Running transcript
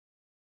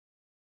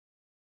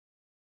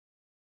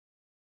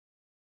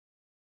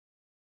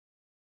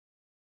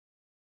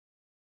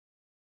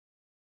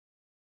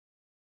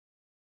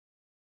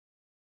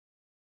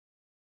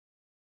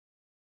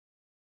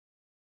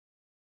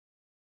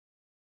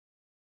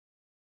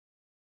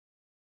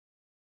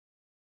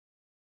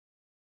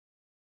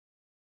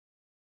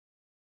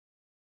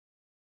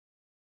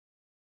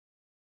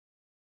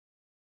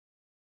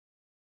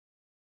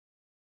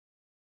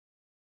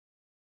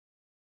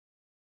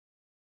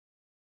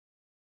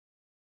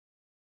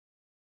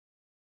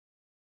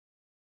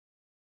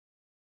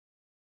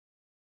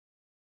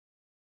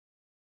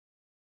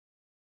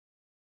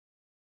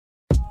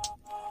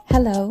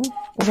Hello,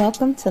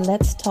 welcome to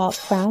Let's Talk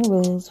Crown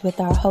Rules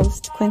with our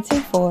host Quentin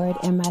Ford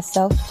and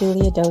myself,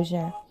 Julia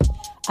Dozier.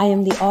 I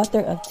am the author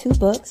of 2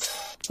 books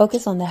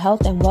focused on the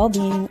health and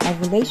well-being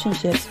of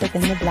relationships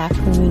within the Black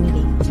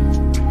community.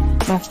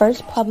 My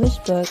first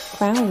published book,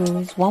 Crown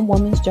Rules, One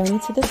Woman's Journey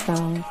to the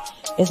Throne,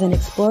 is an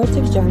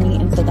explorative journey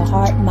into the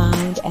heart,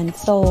 mind, and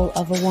soul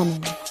of a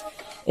woman.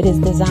 It is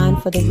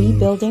designed for the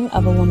rebuilding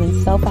of a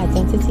woman's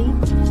self-identity,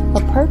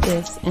 her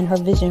purpose, and her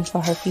vision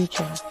for her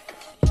future.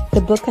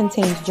 The book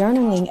contains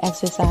journaling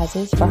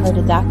exercises for her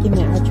to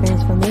document her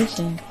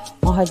transformation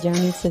on her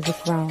journey to the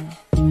throne.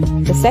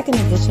 The second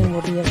edition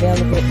will be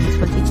available in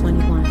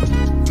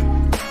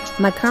 2021.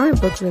 My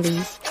current book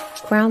release,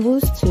 Crown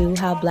Rules 2,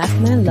 How Black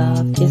Men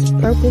Love, is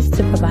purposed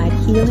to provide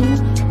healing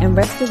and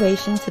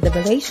restoration to the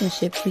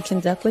relationships we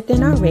conduct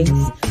within our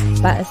race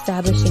by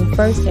establishing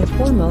first and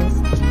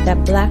foremost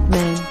that Black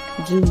men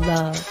do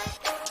love.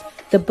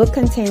 The book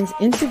contains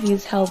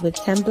interviews held with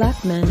 10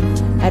 Black men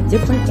at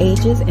different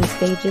ages and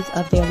stages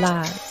of their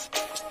lives.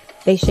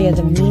 They share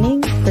the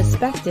meaning,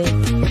 perspective,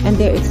 and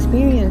their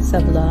experience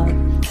of love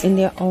in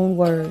their own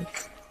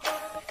words.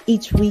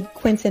 Each week,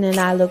 Quentin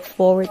and I look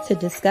forward to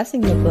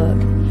discussing the book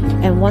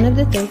and one of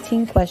the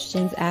 13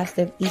 questions asked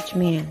of each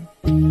man.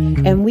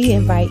 And we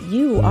invite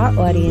you, our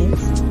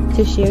audience,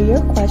 to share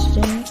your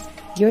questions,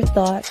 your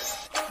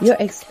thoughts, your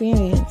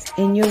experience,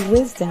 and your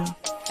wisdom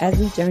as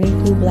we journey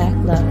through Black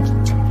love.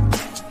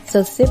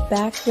 So sit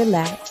back,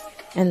 relax,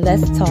 and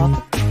let's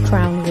talk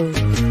Crown Rules.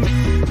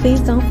 Please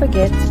don't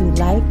forget to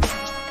like,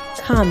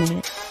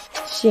 comment,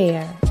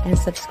 share, and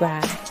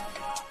subscribe.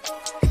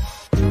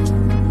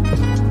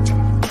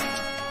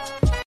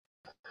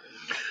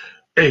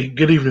 Hey,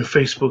 good evening,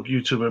 Facebook,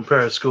 YouTube, and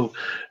Periscope.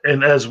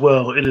 And as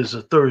well, it is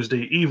a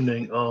Thursday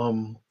evening,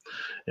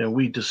 and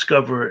we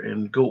discover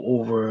and go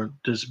over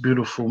this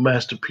beautiful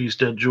masterpiece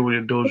that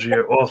Julia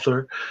Dozier,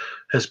 author,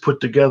 has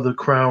put together,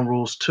 Crown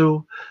Rules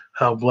 2,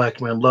 How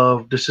Black Men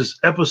Love. This is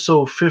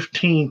episode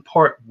 15,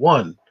 part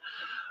 1.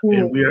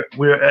 And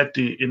we're at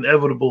the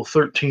inevitable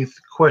 13th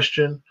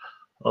question,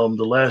 the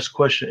last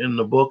question in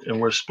the book,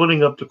 and we're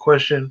splitting up the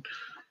question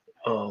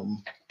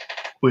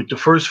with the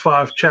first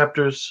 5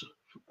 chapters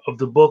of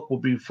the book will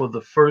be for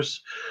the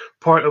first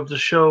part of the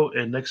show,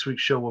 and next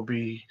week's show will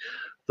be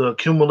the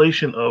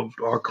accumulation of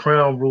our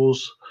Crown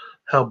Rules,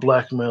 How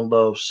Black Men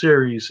Love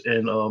series,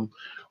 and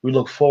we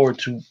look forward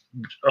to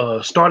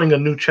starting a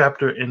new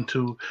chapter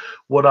into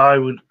what I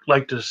would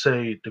like to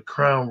say the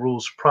Crown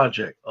Rules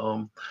Project.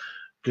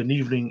 Good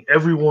evening,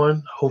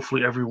 everyone.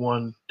 Hopefully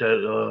everyone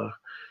that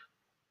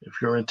if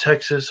you're in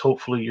Texas,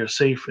 hopefully you're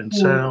safe and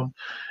sound.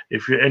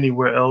 If you're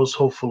anywhere else,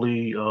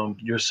 hopefully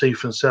you're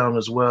safe and sound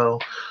as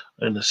well.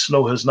 And the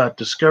snow has not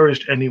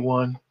discouraged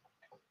anyone.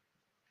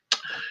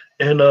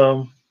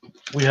 And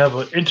we have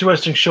an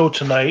interesting show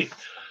tonight,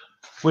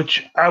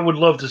 which I would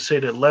love to say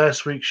that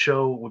last week's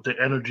show with the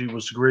energy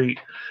was great.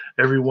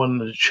 Everyone in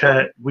the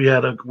chat, we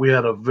had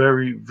a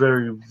very,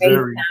 very,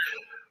 very,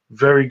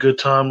 very good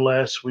time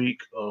last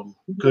week.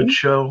 Good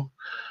show.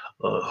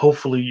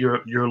 Hopefully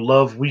your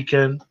love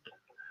weekend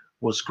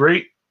was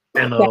great,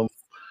 and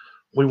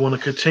we want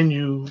to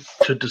continue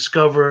to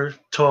discover,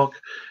 talk,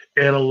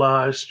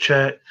 analyze,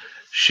 chat,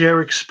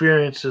 share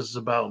experiences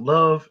about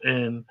love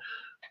and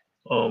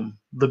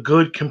the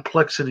good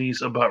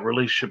complexities about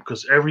relationship,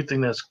 because everything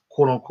that's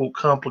quote unquote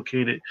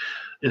complicated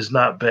is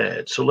not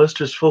bad. So let's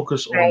just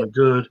focus on the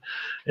good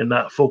and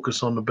not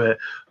focus on the bad.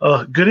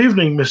 Good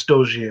evening, Miss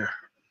Dozier.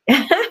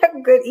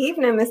 Good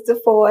evening, Mr.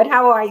 Ford.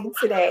 How are you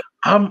today?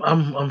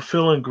 I'm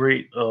feeling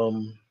great.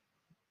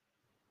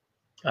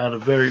 I had a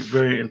very,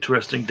 very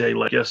interesting day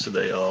like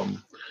yesterday.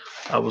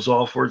 I was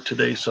off work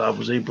today, so I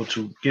was able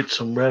to get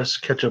some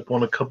rest, catch up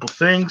on a couple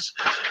things,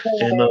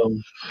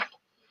 and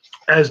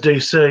as they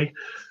say,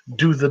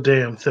 do the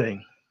damn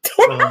thing.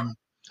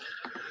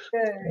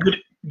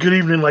 Good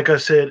evening, like I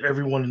said,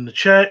 everyone in the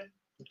chat.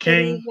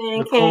 King,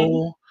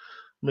 Nicole,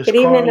 Miss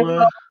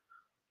Carla.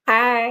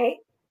 Hi.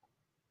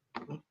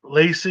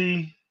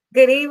 Lacey.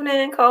 Good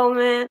evening,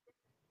 Coleman.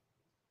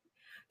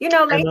 You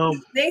know,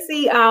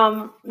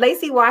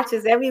 Lacey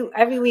watches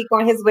every week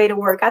on his way to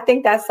work. I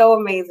think that's so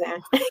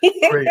amazing.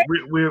 Great.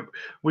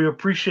 We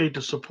appreciate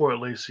the support,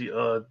 Lacey.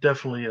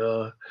 Definitely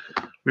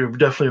we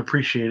definitely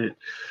appreciate it.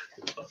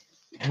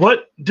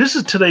 This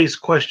is today's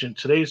question.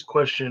 Today's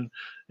question,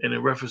 and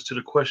in reference to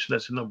the question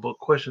that's in the book,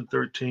 question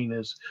 13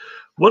 is,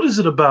 what is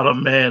it about a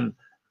man?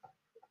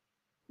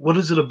 What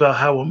is it about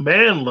how a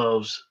man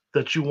loves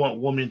that you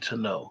want women to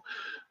know?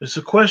 It's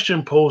a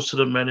question posed to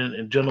the men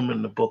and gentlemen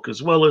in the book,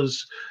 as well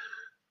as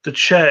the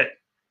chat.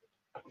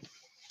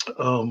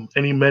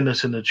 Any men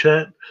that's in the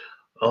chat,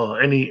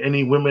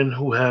 any women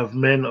who have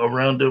men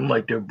around them,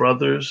 like their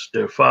brothers,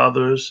 their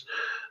fathers,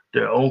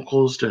 their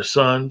uncles, their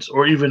sons,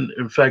 or even,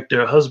 in fact,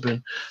 their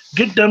husband,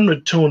 get them to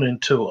tune in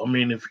too. I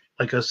mean, if,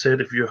 like I said,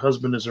 if your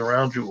husband is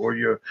around you,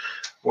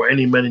 or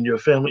any men in your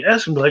family,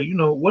 ask them, like,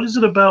 what is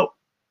it about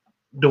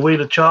the way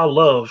that y'all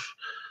love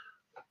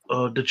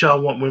that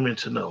y'all want women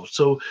to know?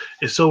 So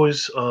it's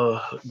always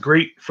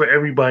great for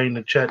everybody in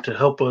the chat to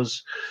help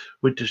us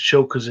with the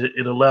show because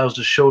it allows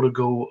the show to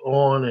go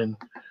on and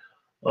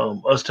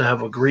us to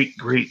have a great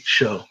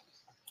show.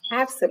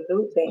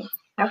 Absolutely.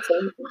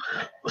 Absolutely.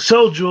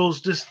 So,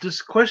 Jules,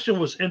 this question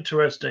was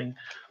interesting.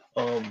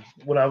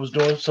 When I was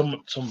doing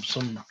some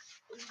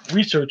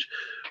research,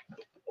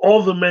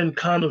 all the men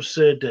kind of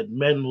said that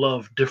men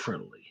love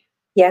differently.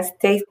 Yes,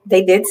 they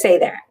did say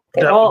that.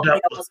 They That all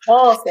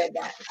said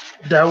that.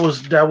 That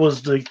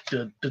was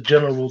the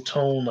general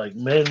tone. Like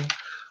men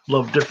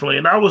love differently,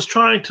 and I was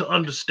trying to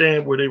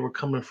understand where they were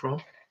coming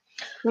from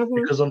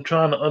because I'm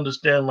trying to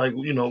understand, like,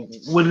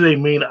 what do they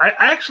mean? I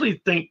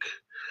actually think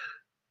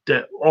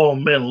that all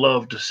men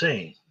love the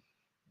same.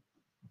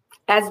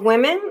 As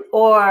women,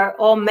 or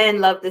all men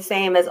love the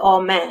same as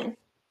all men?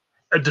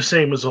 The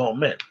same as all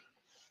men.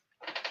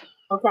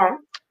 Okay.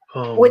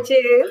 Which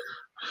is?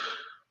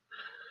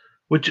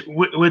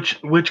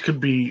 Which could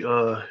be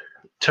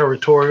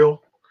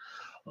territorial.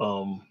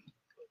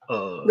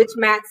 Which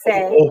Matt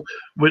said.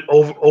 With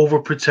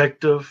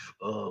overprotective,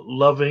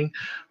 loving,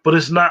 but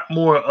it's not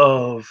more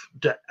of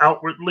the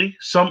outwardly.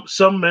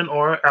 Some men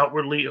are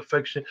outwardly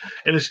affectionate,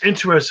 and it's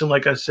interesting.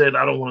 Like I said,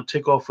 I don't want to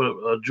take off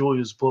of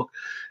Julia's book.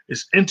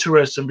 It's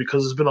interesting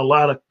because there's been a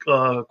lot of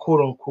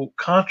quote unquote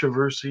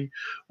controversy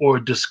or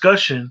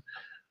discussion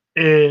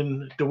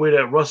in the way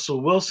that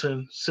Russell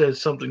Wilson said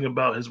something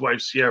about his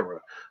wife Sierra,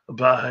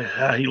 about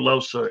how he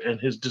loves her and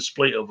his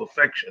display of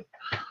affection.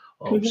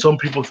 Some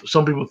people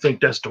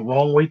think that's the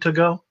wrong way to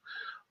go.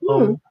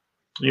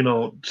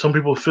 Some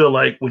people feel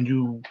like when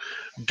you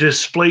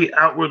display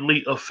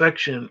outwardly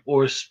affection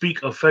or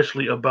speak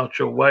affectionately about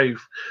your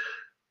wife,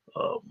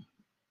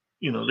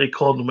 they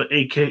call them an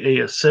AKA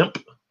a simp.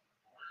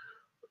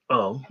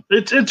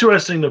 It's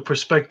interesting the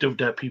perspective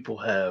that people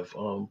have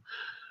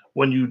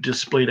when you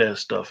display that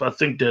stuff. I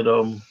think that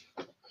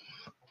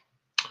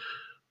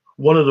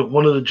one of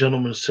the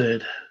gentlemen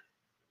said,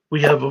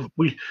 we have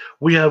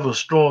a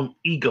strong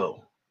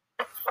ego.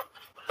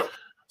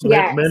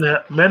 Yes.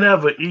 Men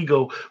have an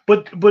ego,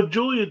 but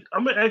Julia,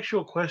 I'm gonna ask you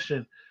a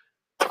question.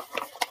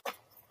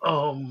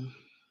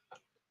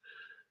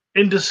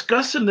 In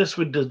discussing this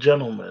with the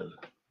gentleman,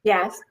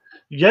 yes,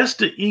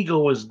 the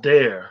ego is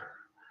there,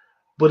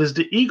 but is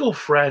the ego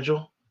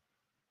fragile?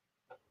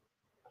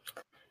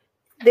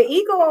 The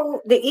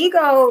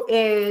ego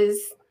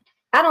is.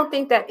 I don't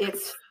think that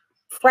it's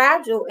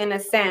fragile in a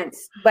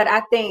sense, but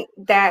I think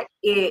that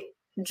it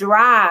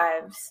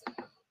drives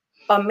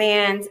a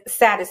man's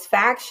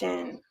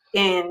satisfaction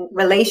in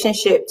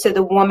relationship to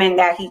the woman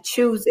that he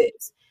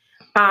chooses.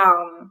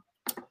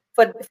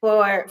 For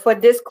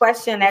this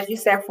question, as you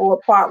said, for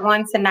part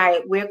 1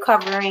 tonight, we're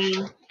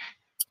covering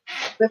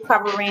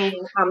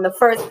the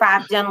first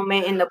 5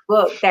 gentlemen in the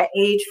book that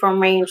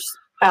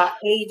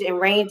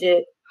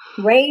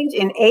range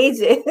in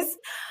ages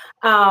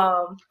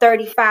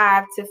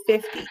 35 to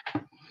 50.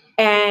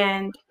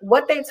 And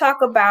what they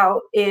talk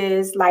about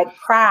is like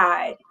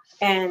pride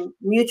and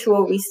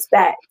mutual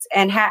respect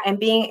and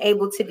being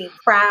able to be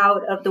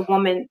proud of the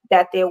woman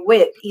that they're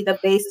with, either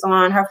based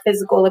on her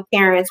physical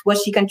appearance, what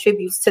she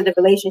contributes to the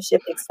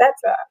relationship, etc.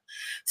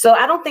 So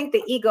I don't think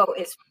the ego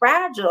is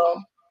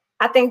fragile.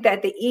 I think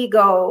that the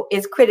ego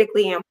is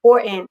critically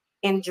important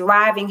in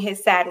driving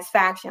his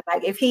satisfaction.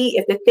 Like if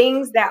the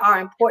things that are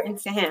important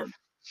to him,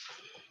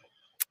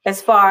 as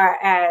far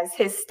as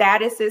his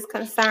status is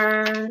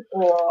concerned,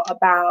 or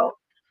about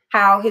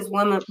how his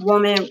woman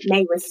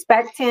may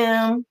respect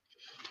him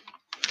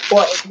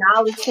or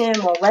acknowledge him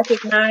or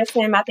recognize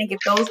him, I think if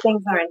those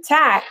things are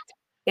intact,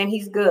 then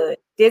he's good. If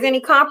there's any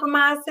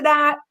compromise to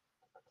that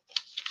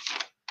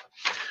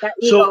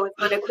ego is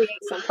going to create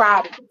some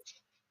problems.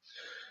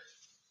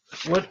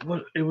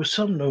 What it was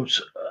some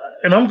notes,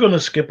 and I'm going to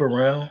skip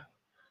around.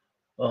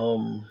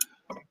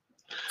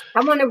 I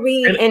want to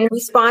read in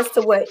response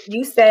to what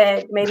you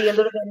said maybe a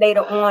little bit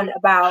later on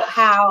about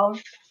how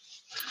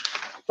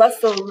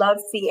Russell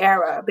loves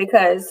Sierra,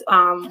 because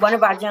one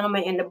of our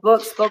gentlemen in the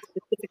book spoke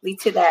specifically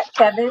to that,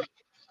 Kevin,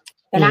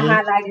 and I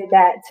highlighted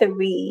that to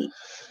read.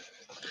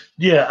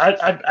 Yeah,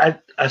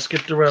 I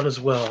skipped around as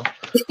well,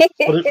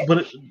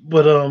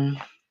 but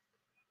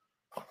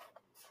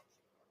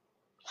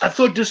I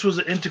thought this was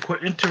an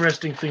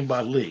interesting thing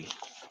by Lee.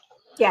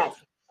 Yes.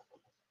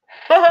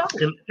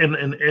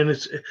 and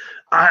it's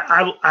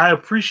I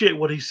appreciate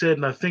what he said,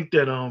 and I think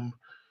that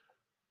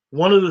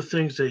one of the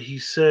things that he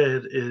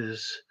said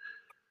is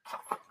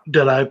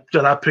that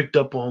I picked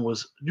up on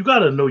was you got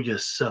to know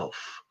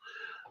yourself.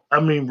 I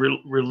mean,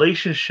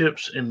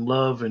 relationships and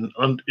love and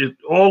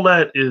all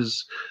that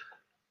is,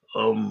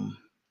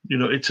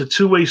 it's a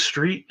two-way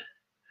street,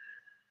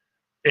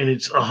 and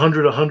it's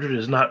 100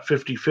 is not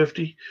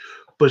 50-50,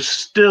 but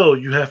still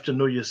you have to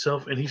know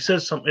yourself. And he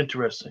said something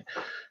interesting.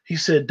 He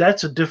said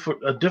that's a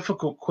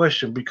difficult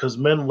question because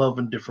men love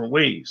in different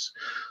ways.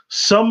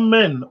 Some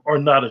men are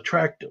not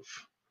attractive,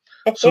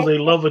 so they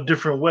love a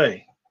different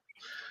way.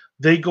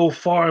 They go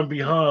far and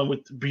beyond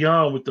with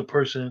the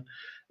person,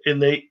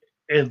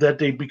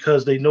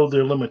 because they know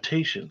their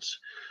limitations.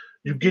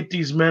 You get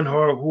these men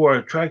who are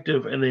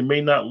attractive, and they may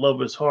not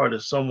love as hard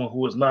as someone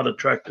who is not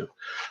attractive.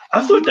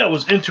 I thought that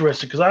was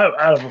interesting because I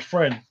have a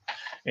friend,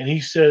 and he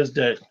says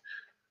that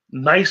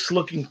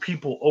nice-looking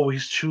people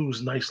always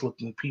choose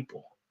nice-looking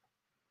people.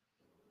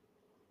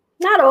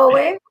 Not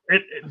always.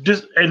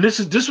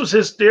 This was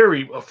his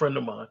theory. A friend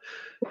of mine,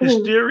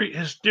 his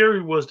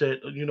theory was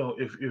that, you know,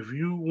 if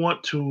you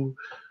want to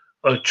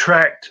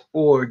attract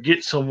or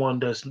get someone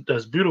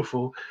that's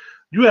beautiful,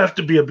 you have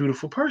to be a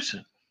beautiful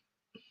person.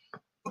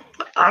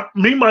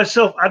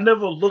 Myself, I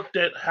never looked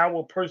at how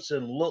a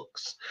person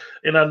looks,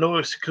 and I know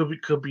it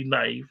could be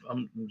naive.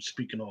 I'm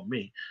speaking on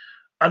me.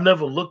 I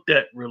never looked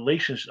at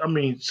relationships. I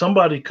mean,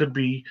 somebody could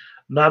be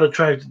not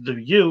attracted to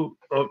you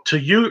or to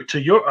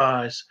your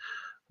eyes,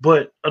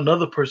 but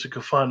another person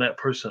could find that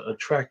person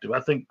attractive.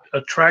 I think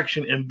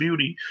attraction and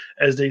beauty,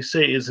 as they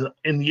say, is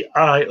in the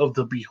eye of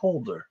the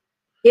beholder.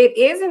 It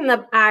is in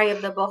the eye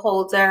of the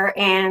beholder,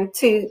 and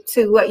to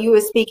what you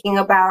were speaking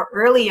about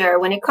earlier,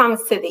 when it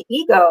comes to the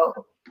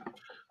ego,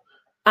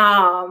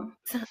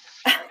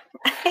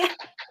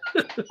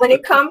 when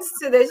it comes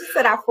to this, you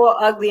said I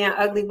fought ugly and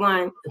ugly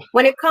won.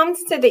 When it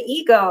comes to the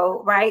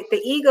ego, right?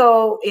 The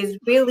ego is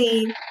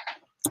really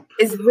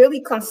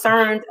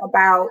concerned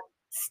about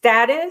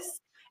status,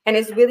 and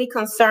is really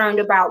concerned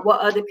about what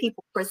other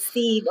people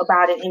perceive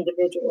about an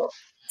individual.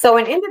 So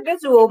an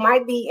individual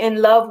might be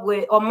in love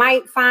with, or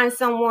might find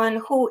someone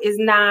who does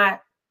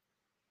not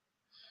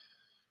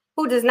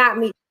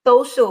meet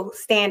social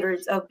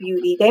standards of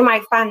beauty. They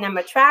might find them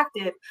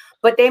attractive,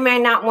 but they may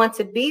not want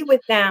to be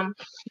with them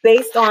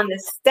based on the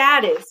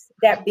status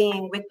that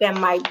being with them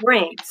might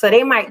bring. So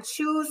they might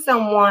choose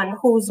someone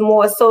who's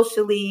more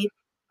socially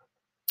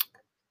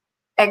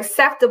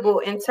acceptable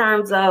in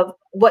terms of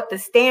what the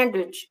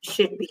standards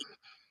should be.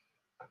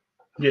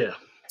 Yeah.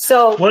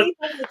 So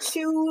people who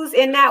choose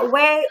in that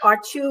way are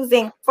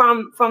choosing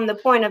from the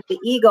point of the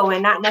ego,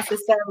 and not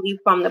necessarily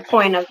from the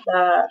point of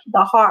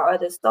the heart or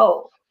the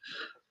soul.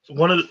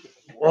 One of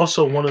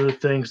the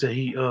things that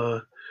he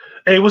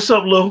hey, what's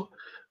up, Lou?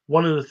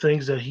 One of the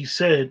things that he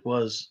said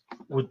was,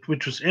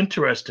 which was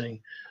interesting,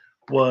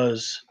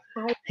 was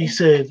he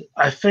said,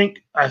 I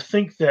think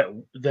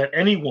that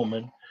any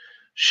woman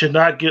should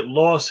not get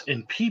lost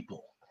in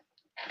people.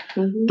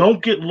 Mm-hmm.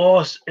 Don't get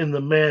lost in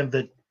the man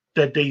that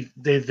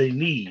they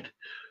need,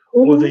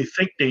 mm-hmm. or they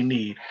think they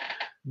need.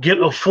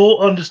 Get a full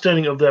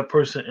understanding of that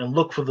person and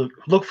look for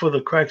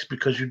the cracks,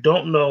 because you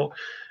don't know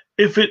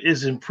if it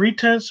is in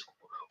pretense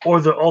or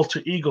the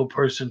alter ego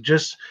person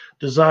just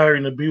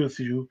desiring to be with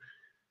you.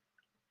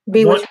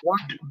 Be what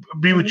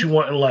you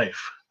want in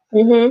life.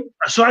 Mm-hmm.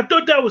 So I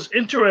thought that was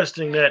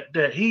interesting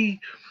that he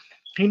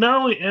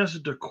not only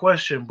answered the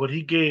question, but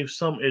he gave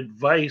some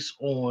advice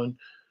on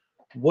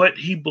what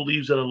he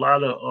believes that a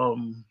lot of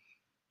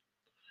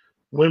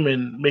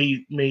women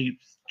may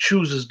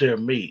choose as their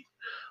mate.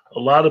 A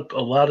lot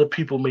of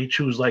people may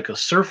choose like a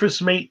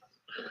surface mate,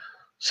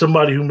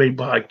 somebody who may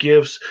buy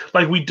gifts,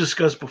 like we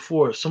discussed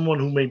before, someone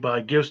who may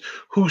buy gifts,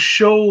 who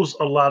shows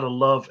a lot of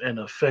love and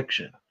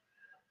affection.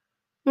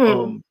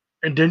 And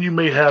then you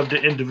may have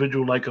the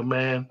individual like a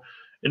man,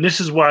 and this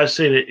is why I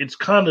say that it's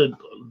kind of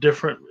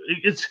different.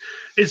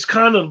 It's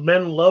kind of,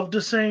 men love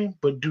the same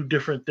but do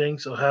different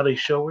things of how they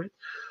show it.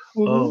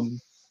 Mm-hmm.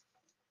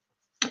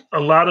 A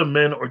lot of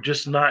men are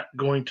just not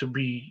going to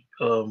be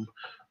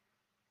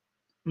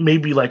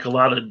maybe like a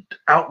lot of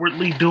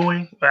outwardly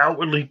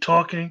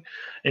talking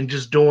and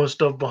just doing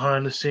stuff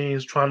behind the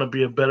scenes, trying to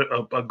be a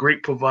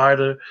great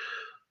provider,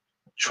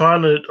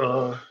 trying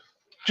to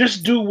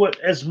just do what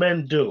as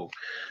men do.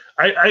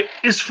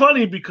 It's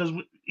funny because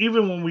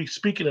even when we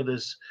speaking of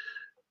this,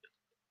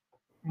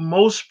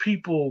 most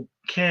people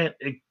can't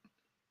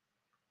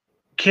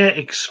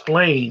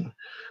explain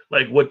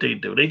like what they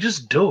do. They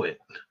just do it.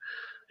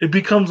 It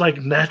becomes like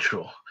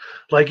natural.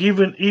 Like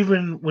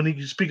even when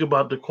you speak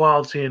about the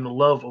quality and the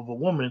love of a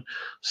woman,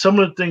 some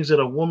of the things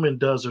that a woman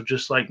does are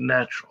just like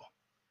natural.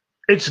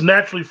 It's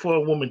naturally for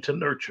a woman to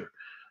nurture.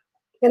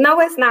 No,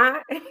 it's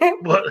not.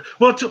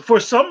 For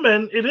some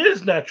men, it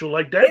is natural.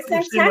 Like that. It's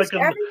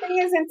intentional. Everything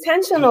is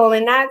intentional,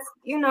 and that's,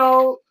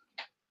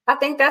 I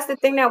think that's the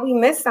thing that we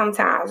miss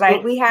sometimes.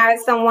 Like we had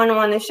someone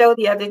on the show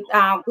the other.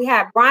 We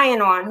had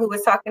Brian on, who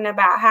was talking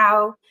about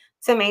how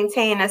to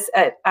maintain a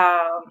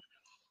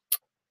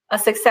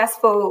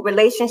successful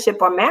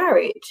relationship or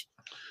marriage.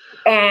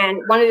 And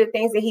one of the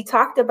things that he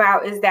talked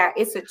about is that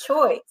it's a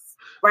choice,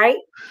 right?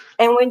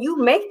 And when you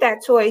make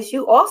that choice,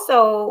 you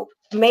also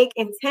make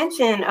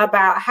intention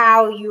about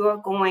how you are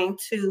going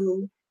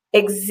to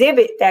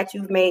exhibit that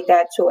you've made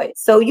that choice.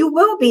 So you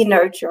will be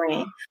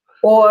nurturing,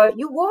 or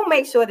you will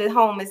make sure that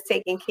home is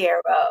taken care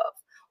of,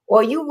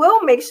 or you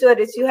will make sure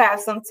that you have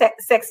some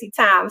sexy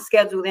time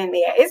scheduled in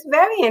there. It's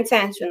very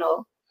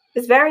intentional.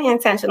 It's very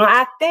intentional.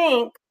 I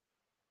think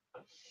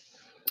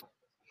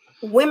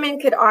women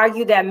could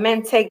argue that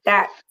men take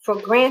that for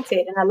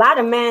granted. And a lot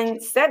of men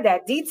said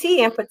that. DT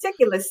in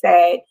particular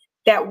said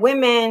that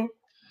women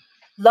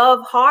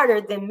love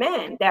harder than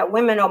men, that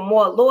women are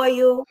more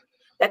loyal,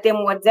 that they're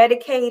more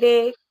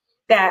dedicated,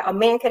 that a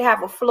man could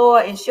have a flaw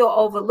and she'll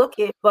overlook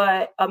it,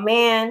 but a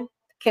man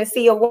can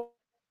see a woman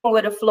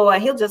with a flaw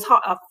and he'll just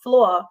hop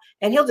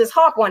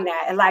on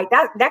that, and like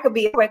that could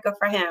be a breaker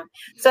for him.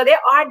 So there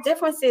are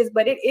differences,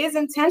 but it is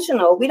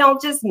intentional. We don't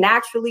just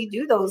naturally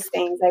do those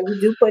things. Like, we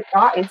do put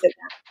thought into them.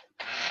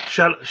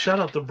 Shout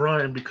out to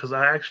Brian, because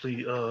I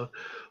actually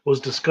was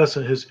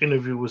discussing his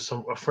interview with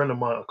a friend of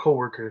mine, a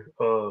coworker,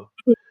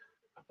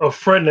 a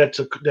friend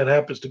that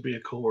happens to be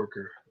a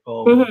coworker.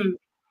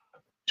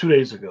 2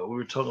 days ago, we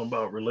were talking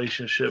about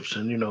relationships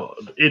and,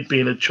 it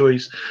being a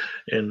choice,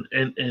 and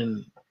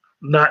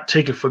not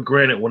take it for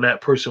granted when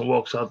that person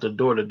walks out the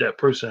door that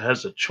person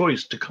has a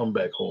choice to come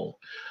back home.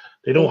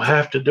 They don't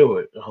have to do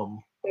it.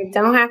 They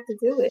don't have to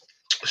do it.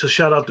 So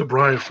shout out to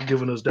Brian for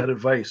giving us that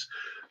advice.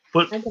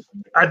 But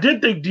I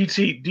did think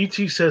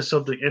DT said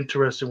something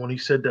interesting when he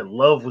said that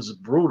love was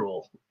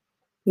brutal.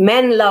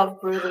 Men love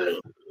brutally.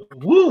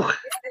 Woo!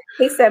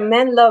 He said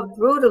men love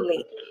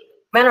brutally.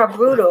 Men are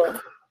brutal.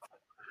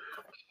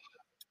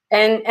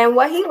 And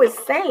what he was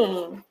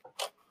saying,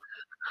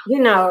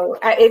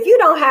 if you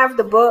don't have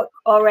the book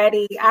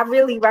already, I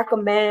really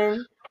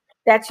recommend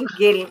that you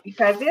get it,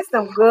 because there's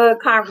some good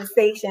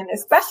conversation,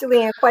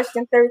 especially in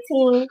question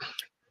 13.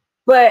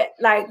 But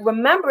like,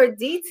 remember,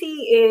 DT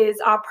is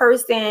our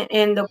person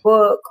in the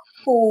book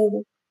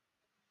who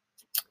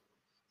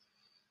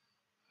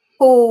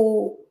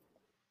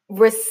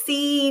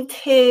received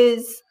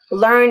his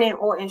learning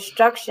or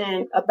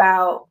instruction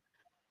about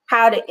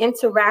how to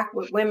interact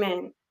with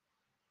women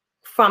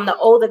from the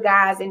older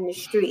guys in the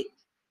street.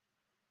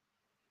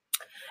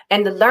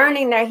 And the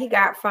learning that he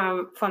got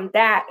from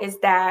that is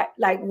that,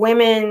 like,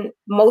 women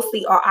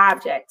mostly are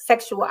objects,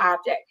 sexual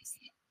objects.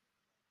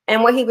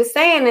 And what he was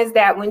saying is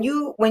that when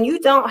you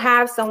don't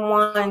have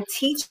someone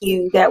teach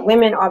you that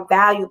women are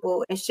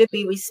valuable and should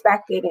be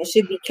respected and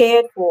should be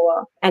cared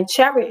for and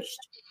cherished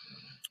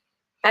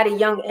at a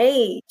young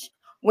age,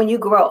 when you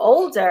grow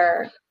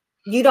older,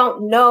 you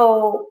don't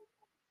know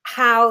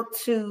how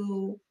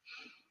to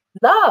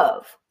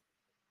love.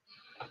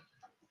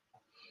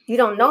 You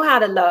don't know how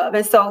to love.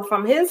 And so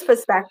from his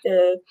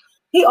perspective,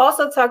 he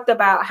also talked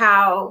about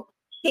how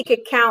he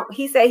could count.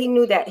 He said he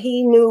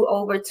knew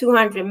over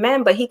 200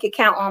 men, but he could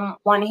count on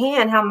one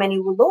hand how many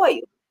were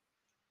loyal.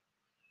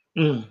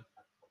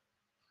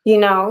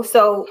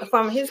 So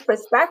from his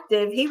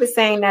perspective, he was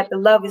saying that the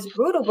love is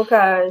brutal,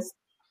 because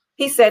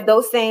he said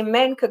those same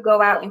men could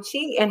go out and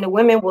cheat, and the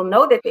women will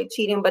know that they're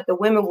cheating, but the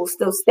women will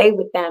still stay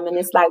with them. And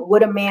it's like,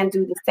 would a man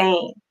do the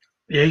same?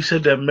 Yeah, he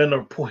said that men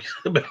are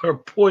poisoned.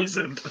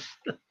 Poisoned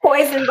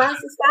by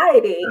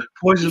society.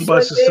 Poisoned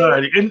by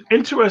society.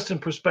 Interesting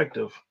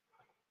perspective.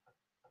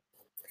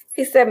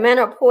 He said men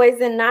are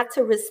poisoned not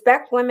to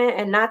respect women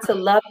and not to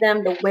love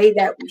them the way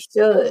that we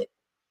should.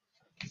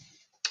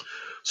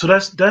 So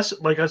that's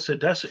like I said,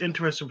 that's an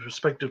interesting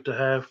perspective to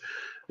have.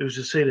 It was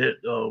to say that,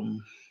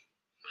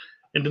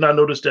 and then I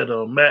noticed that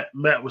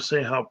Matt was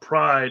saying how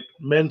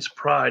men's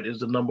pride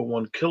is the number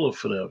one killer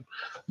for them.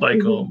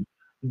 Like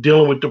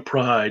dealing with the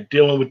pride,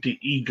 dealing with the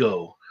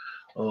ego,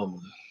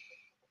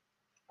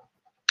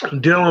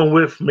 dealing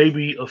with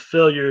maybe a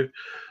failure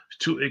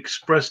to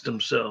express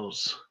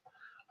themselves.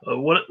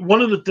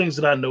 One of the things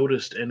that I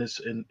noticed, and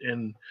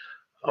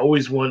I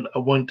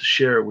wanted to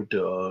share it with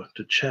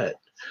the chat,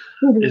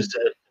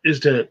 is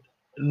that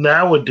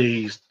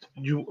nowadays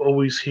you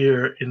always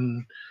hear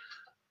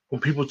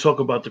when people talk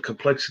about the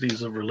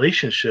complexities of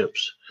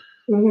relationships,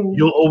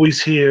 you'll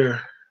always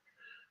hear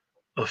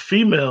a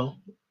female,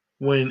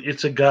 when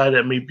it's a guy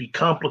that may be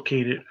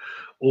complicated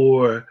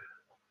or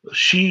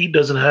she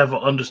doesn't have an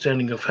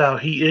understanding of how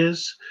he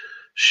is,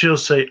 she'll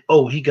say,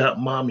 oh, he got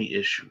mommy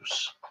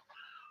issues.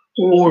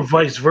 Or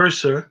vice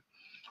versa,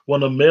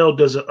 when a male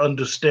doesn't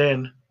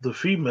understand the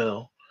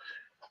female,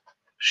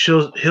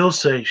 he'll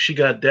say she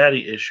got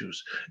daddy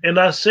issues. And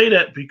I say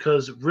that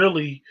because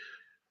really,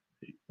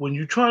 when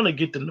you're trying to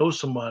get to know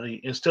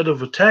somebody, instead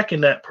of attacking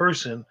that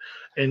person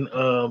and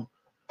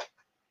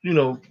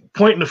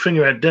pointing the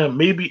finger at them,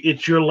 maybe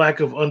it's your lack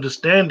of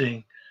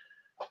understanding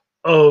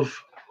of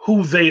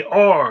who they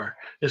are,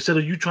 instead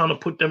of you trying to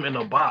put them in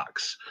a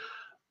box.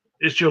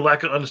 It's your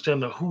lack of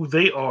understanding of who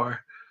they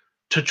are,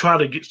 to try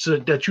to get, so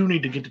that you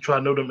need to get to try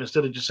to know them,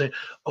 instead of just saying,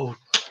 oh,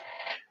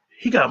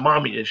 he got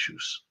mommy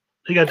issues,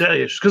 he got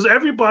daddy issues. Because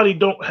everybody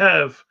don't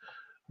have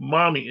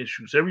mommy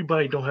issues,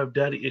 everybody don't have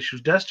daddy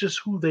issues. That's just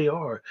who they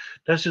are.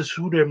 That's just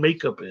who their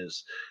makeup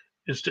is.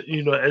 Instead,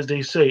 as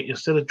they say,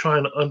 instead of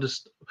trying to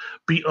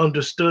be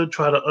understood,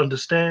 try to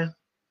understand.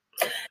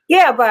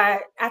 Yeah,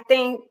 but I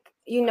think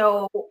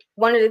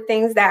one of the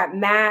things that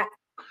Matt,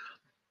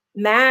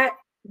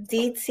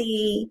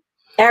 DT,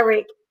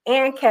 Eric,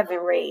 and Kevin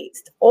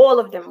all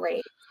of them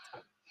raised,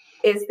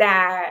 is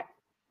that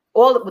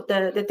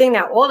the thing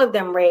that all of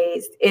them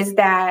raised is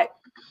that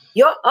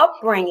your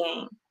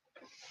upbringing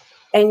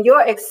and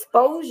your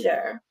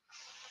exposure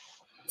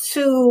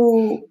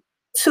to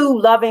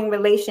loving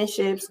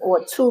relationships,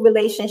 or to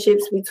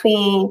relationships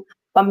between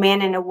a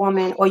man and a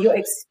woman, or your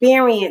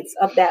experience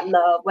of that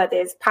love, whether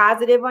it's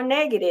positive or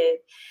negative,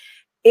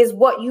 is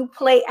what you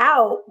play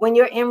out when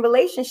you're in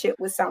relationship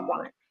with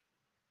someone.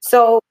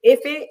 So if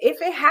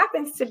it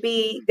happens to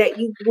be that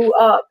you grew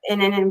up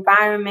in an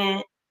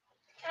environment,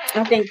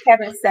 I think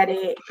Kevin said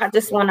it. I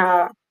just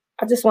wanna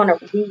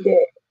read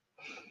it.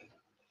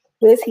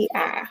 Where's he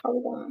at?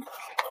 Hold on.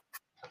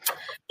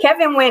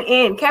 Kevin went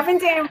in. Kevin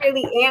didn't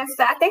really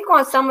answer. I think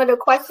on some of the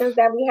questions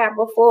that we had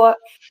before,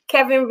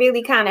 Kevin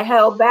really kind of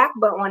held back.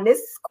 But on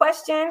this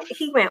question,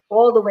 he went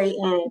all the way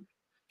in.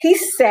 He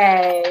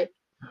said,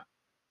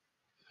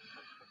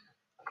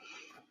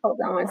 hold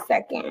on 1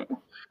 second.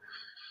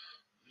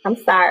 I'm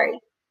sorry.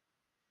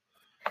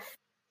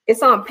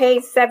 It's on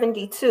page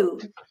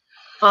 72.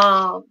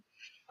 I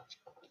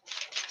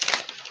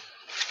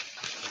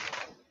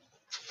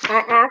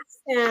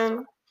asked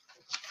him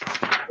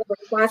in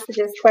response to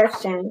this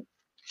question,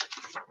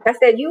 I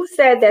said, you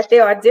said that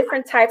there are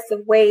different types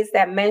of ways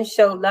that men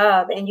show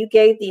love, and you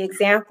gave the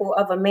example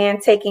of a man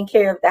taking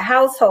care of the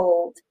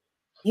household.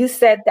 You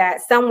said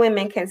that some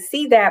women can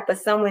see that, but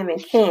some women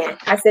can't.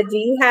 I said, do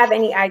you have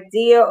any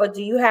idea or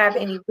do you have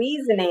any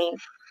reasoning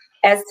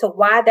as to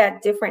why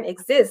that difference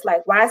exists?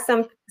 Like why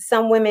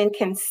some women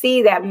can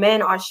see that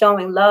men are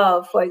showing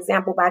love, for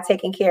example, by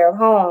taking care of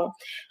home,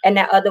 and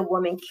that other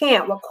women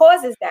can't? What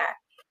causes that?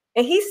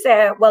 And he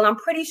said, well, I'm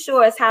pretty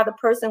sure it's how the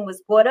person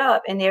was brought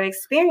up and their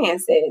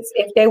experiences.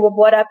 If they were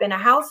brought up in a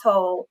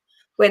household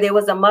where there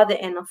was a mother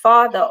and a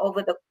father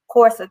over the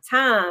course of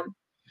time,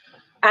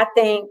 I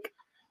think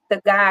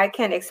the guy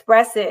can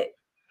express it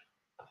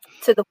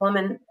to the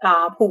woman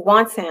who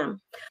wants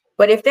him.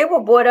 But if they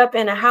were brought up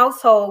in a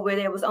household where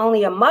there was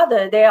only a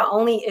mother, they are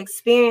only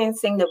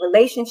experiencing the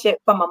relationship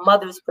from a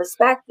mother's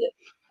perspective,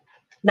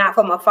 not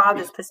from a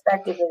father's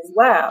perspective as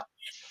well.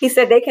 He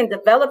said they can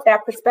develop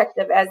that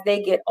perspective as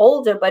they get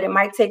older, but it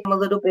might take them a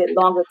little bit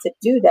longer to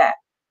do that.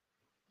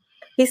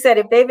 He said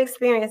if they've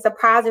experienced a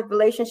positive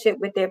relationship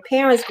with their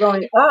parents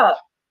growing up,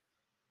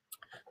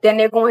 then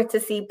they're going to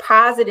see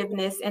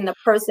positiveness in the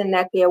person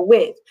that they're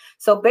with.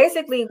 So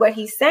basically what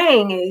he's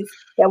saying is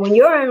that when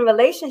you're in a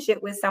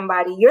relationship with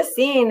somebody, you're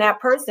seeing that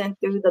person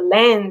through the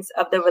lens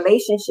of the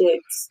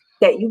relationships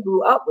that you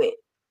grew up with.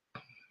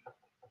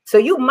 So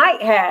you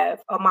might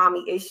have a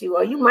mommy issue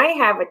or you might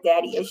have a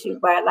daddy issue,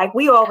 but like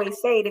we always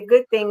say, the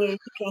good thing is you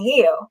can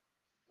heal.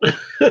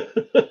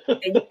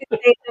 And you can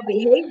change the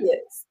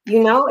behaviors.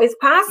 You know, it's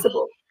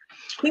possible.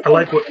 People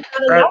I like what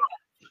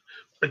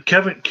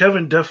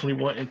Kevin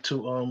definitely went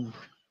into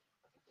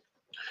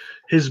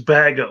his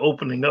bag of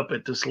opening up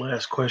at this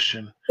last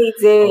question. He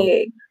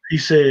did. He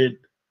said,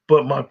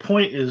 but my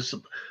point is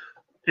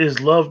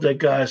love that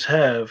guys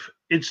have,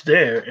 it's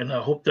there, and I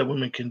hope that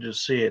women can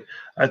just see it.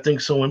 I think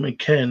some women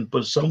can,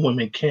 but some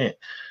women can't.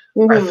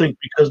 Mm-hmm. I think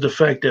because the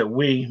fact that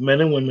we, men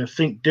and women,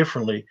 think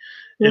differently,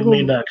 it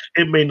may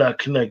not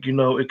connect. You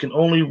know, it can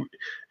only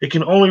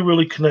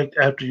really connect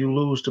after you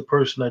lose the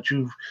person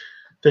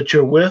that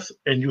you're with,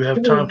 and you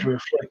have time to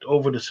reflect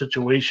over the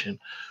situation.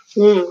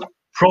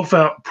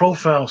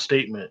 Profound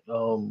statement.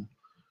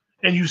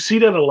 And you see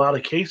that in a lot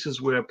of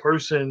cases where a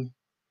person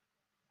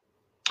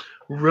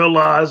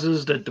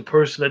realizes that the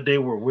person that they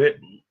were with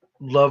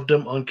loved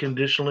them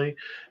unconditionally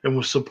and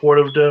was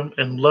supportive of them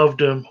and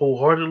loved them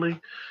wholeheartedly.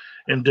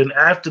 And then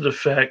after the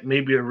fact,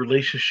 maybe a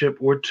relationship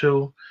or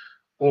two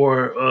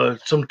or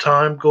some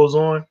time goes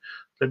on,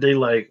 that they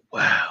like,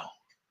 wow,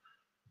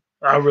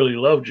 I really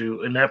loved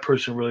you and that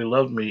person really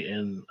loved me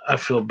and I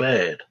feel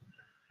bad.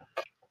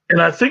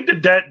 And I think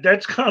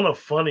that's kind of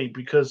funny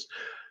because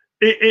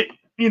it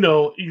you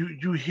know,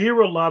 you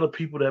hear a lot of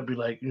people that be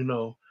like, you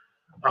know,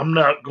 I'm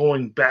not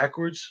going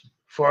backwards as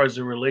far as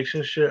the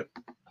relationship.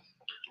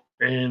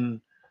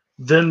 And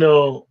then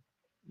they'll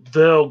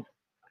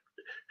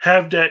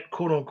have that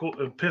quote unquote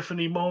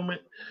epiphany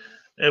moment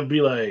and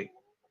be like,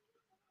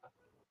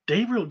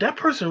 that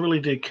person really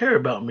did care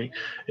about me.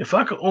 If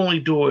I could only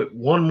do it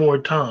one more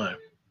time.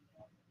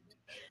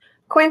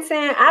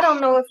 Quentin, I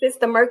don't know if it's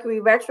the Mercury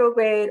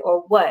retrograde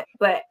or what,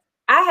 but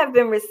I have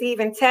been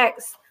receiving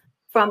texts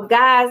from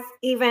guys,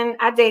 even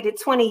I dated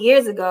 20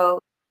 years ago,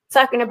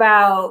 talking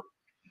about,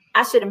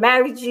 I should have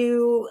married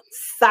you.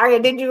 Sorry, I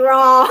did you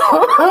wrong.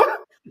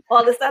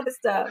 All this other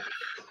stuff.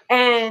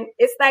 And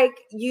it's like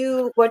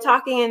you were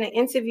talking in an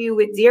interview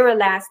with Dira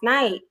last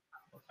night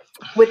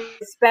with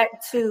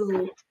respect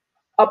to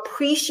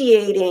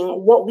appreciating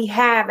what we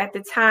have at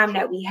the time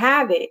that we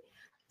have it.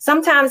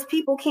 Sometimes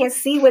people can't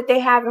see what they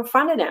have in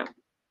front of them.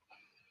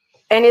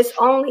 And it's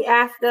only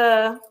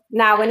after,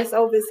 now when it's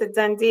over, it's a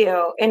done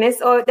deal. And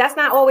that's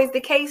not always the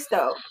case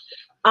though.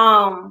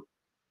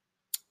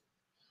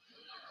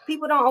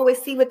 People don't always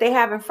see what they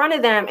have in front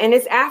of them. And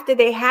it's after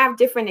they have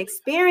different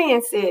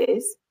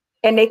experiences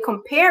and they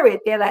compare it.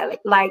 They're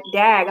like,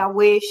 dag, I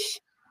wish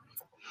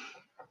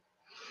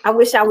I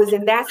was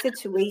in that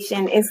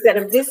situation instead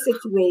of this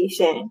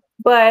situation.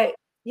 But,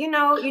 you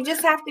know, you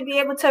just have to be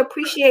able to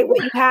appreciate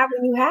what you have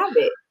when you have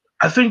it.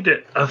 I think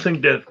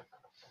that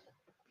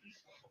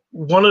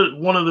one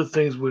of the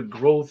things with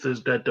growth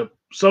is that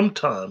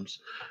sometimes,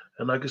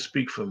 and I can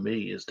speak for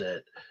me, is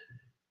that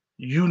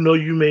you know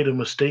you made a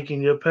mistake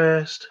in your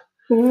past,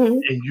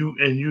 and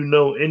you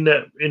know in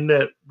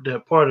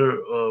that part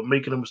of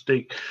making a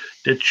mistake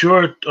that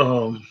you're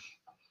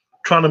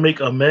trying to make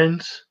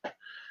amends,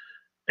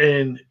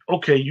 and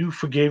okay, you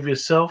forgave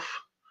yourself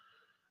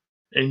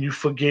and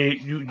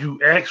you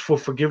asked for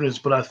forgiveness,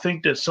 but I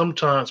think that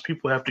sometimes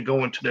people have to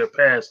go into their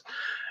past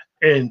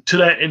and to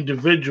that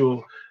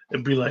individual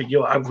and be like,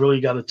 yo, I really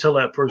got to tell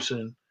that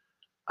person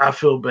I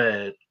feel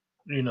bad.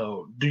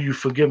 Do you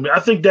forgive me? I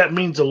think that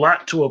means a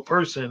lot to a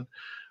person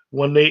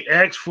when they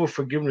ask for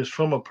forgiveness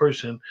from a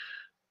person,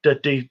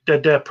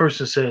 that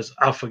person says,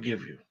 "I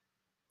forgive you."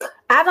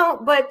 I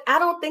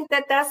don't think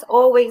that that's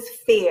always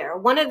fair.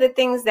 One of the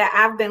things that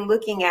I've been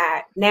looking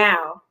at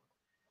now,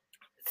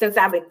 since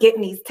I've been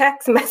getting these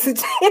text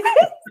messages,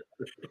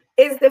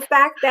 is the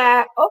fact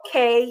that,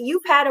 okay,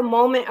 you've had a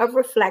moment of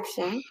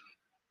reflection.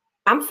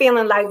 I'm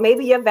feeling like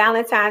maybe your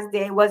Valentine's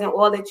Day wasn't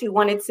all that you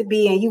wanted to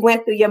be, and you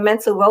went through your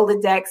mental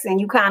Rolodex and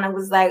you kind of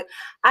was like,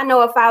 I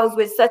know if I was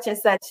with such and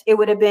such, it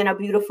would have been a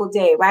beautiful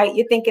day, right?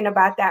 You're thinking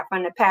about that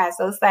from the past.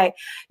 So it's like,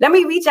 let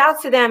me reach out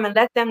to them and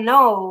let them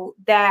know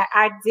that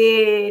I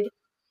didn't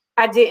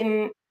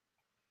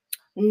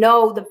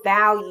know the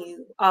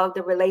value of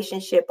the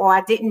relationship, or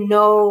I didn't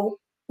know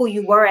who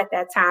you were at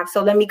that time.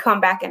 So let me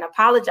come back and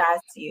apologize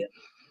to you.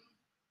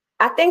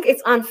 I think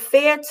it's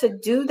unfair to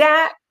do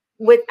that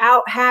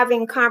without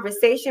having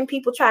conversation.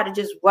 People try to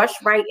just rush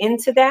right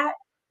into that.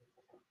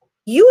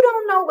 You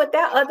don't know what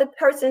that other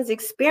person's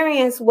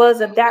experience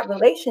was of that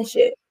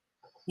relationship.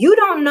 You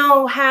don't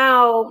know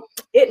how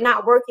it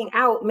not working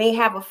out may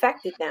have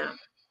affected them.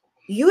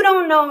 You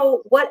don't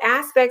know what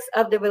aspects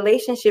of the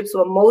relationships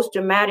were most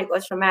dramatic or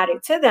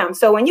traumatic to them.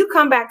 So when you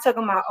come back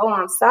talking about, oh,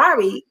 I'm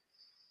sorry,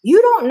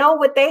 you don't know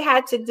what they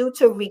had to do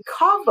to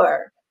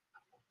recover.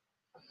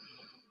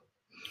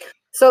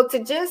 So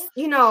to just,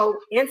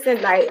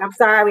 instant, like, I'm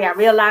sorry, I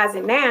realize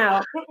it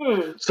now.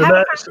 So have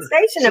that, a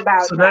conversation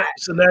about that.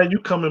 So now you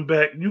coming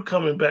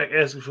back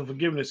asking for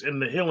forgiveness, and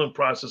the healing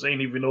process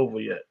ain't even over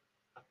yet.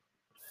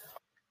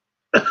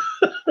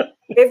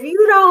 If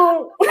you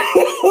don't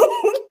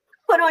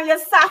put on your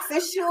socks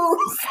and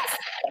shoes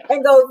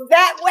and go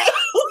that way.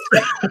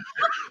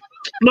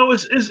 No,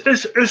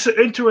 it's an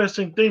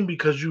interesting thing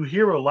because you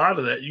hear a lot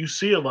of that. You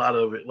see a lot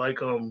of it.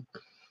 Like, and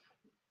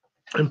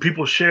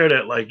people share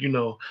that, like,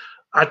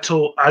 I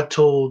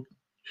told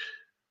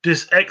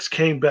this ex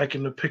came back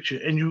in the picture,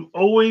 and you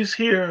always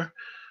hear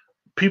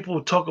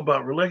people talk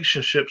about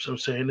relationships and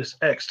saying this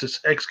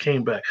ex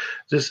came back,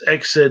 this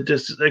ex said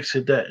this ex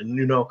said that,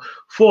 and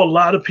for a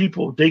lot of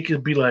people, they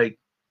could be like,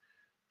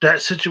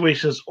 that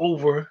situation is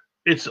over,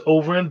 it's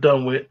over and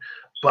done with,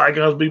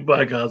 bygones be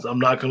bygones, I'm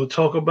not going to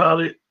talk about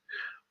it,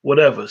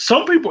 whatever.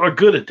 Some people are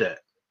good at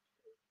that.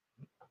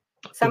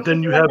 But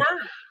then you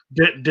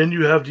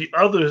have the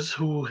others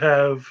who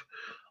have,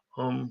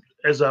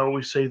 as I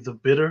always say, the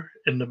bitter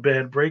and the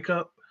bad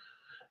breakup.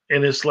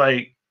 And it's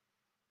like,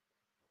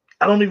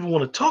 I don't even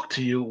want to talk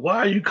to you. Why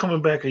are you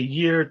coming back a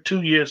year,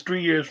 2 years, 3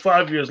 years,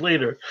 5 years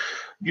later?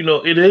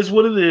 It is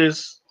what it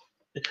is.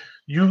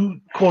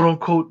 You, quote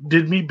unquote,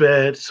 did me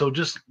bad. So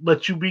just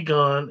let you be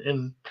gone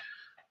and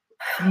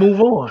move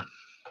on.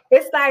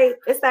 It's like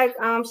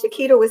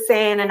Shakita was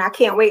saying, and I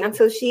can't wait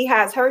until she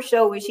has her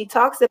show where she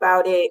talks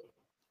about it,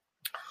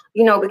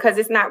 because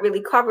it's not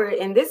really covered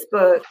in this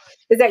book,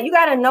 is that you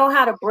got to know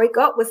how to break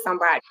up with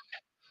somebody.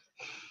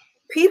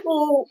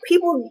 People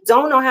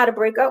don't know how to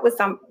break up with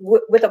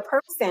a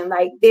person.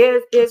 Like there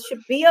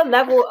should be a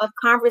level of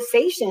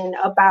conversation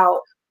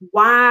about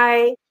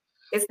why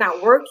it's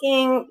not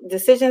working,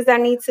 decisions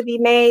that need to be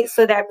made,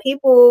 so that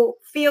people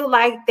feel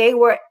like they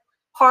were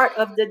part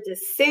of the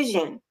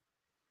decision,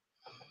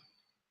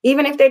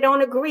 even if they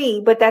don't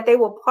agree, but that they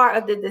were part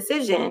of the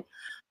decision.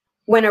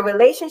 When a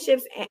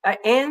relationship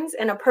ends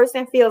and a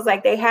person feels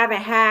like they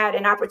haven't had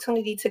an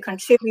opportunity to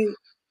contribute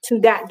to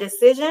that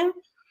decision,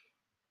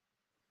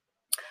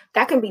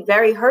 that can be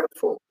very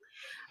hurtful.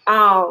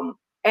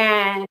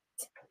 And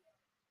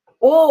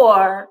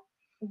or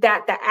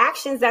that the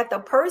actions that the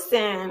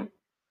person,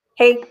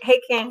 hey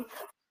Ken,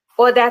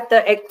 or that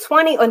the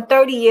 20 or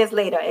 30 years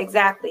later,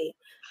 exactly,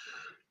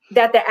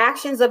 that the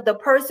actions of the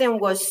person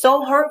was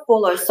so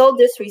hurtful or so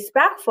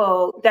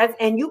disrespectful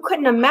and you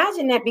couldn't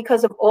imagine that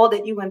because of all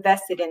that you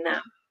invested in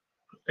them.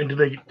 And did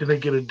they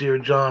get a Dear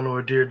John or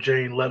a Dear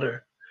Jane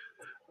letter?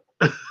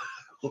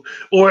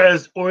 or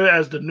as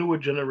the newer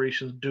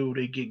generations do,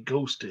 they get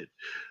ghosted.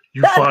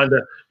 You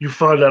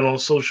find out on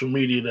social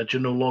media that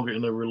you're no longer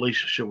in a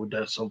relationship with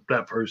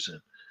that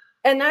person.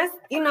 And that's,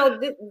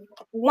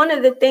 one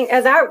of the things,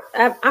 as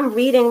I'm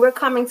reading, we're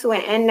coming to an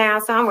end now,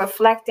 so I'm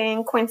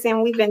reflecting.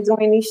 Quentin, we've been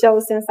doing these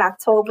shows since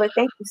October.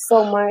 Thank you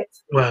so much.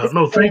 Wow,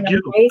 no, thank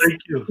you.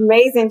 Thank you.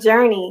 Amazing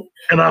journey.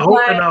 And I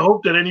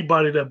hope that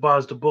anybody that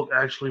buys the book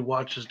actually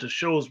watches the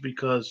shows,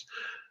 because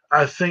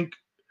I think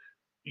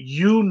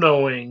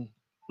knowing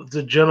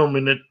the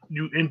gentleman that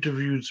you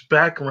interviewed's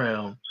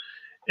background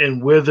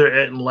and where they're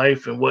at in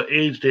life and what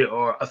age they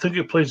are, I think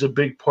it plays a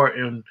big part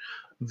in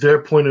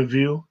their point of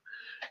view.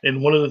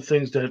 And one of the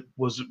things that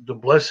was the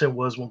blessing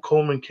was when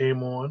Coleman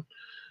came on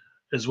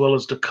as well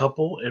as the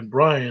couple and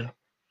Brian,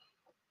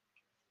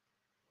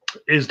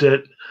 is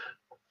that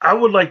I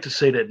would like to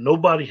say that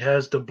nobody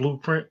has the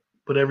blueprint,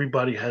 but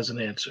everybody has an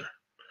answer.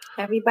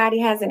 Everybody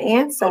has an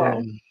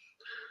answer.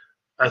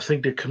 I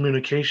think that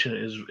communication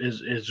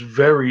is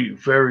very,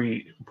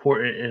 very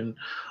important, and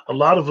a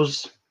lot of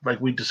us, like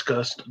we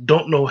discussed,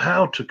 don't know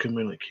how to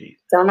communicate.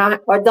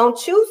 Don't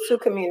choose to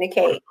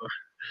communicate.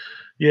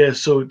 Yeah,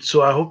 so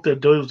I hope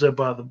that those that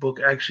buy the book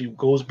actually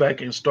goes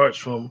back and starts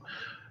from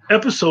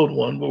episode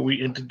 1, where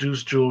we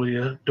introduced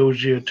Julia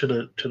Dozier to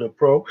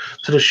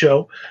the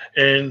show,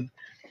 and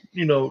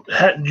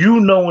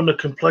knowing the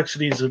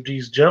complexities of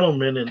these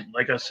gentlemen, and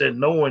like I said,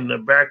 knowing the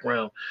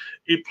background,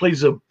 it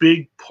plays a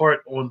big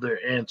part on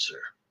their answer.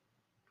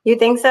 You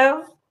think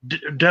so?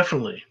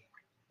 Definitely,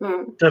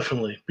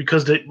 definitely,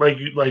 because they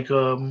like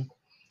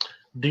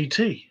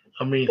DT.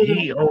 I mean,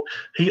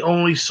 he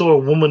only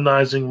saw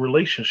womanizing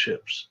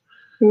relationships.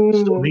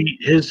 So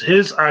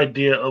his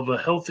idea of a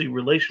healthy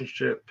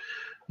relationship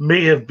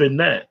may have been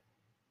that.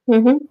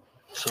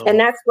 So, and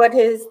that's what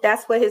his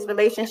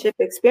relationship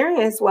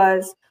experience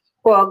was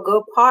for a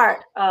good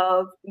part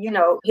of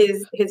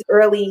his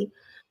early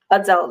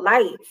adult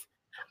life.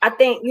 I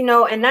think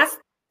and that's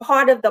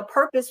part of the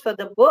purpose for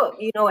the book.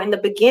 In the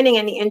beginning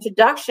and the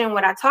introduction,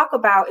 what I talk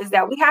about is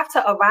that we have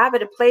to arrive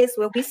at a place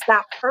where we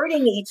stop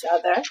hurting each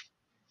other.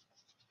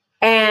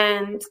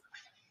 And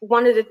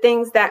one of the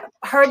things that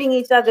hurting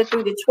each other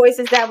through the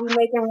choices that we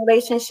make in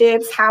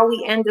relationships, how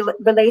we end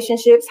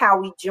relationships, how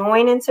we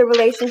join into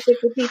relationships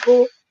with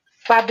people,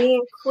 by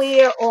being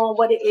clear on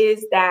what it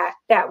is that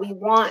we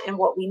want and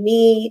what we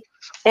need,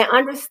 and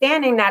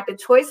understanding that the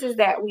choices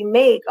that we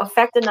make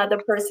affect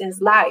another person's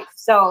life.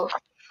 So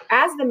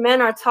as the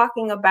men are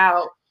talking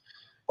about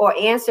or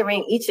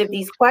answering each of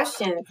these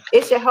questions,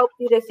 it should help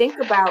you to think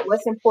about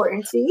what's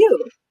important to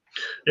you.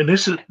 And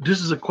this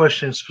is a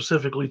question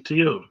specifically to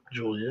you,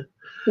 Julia.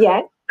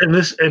 Yeah. And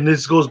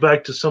this goes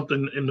back to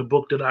something in the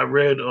book that I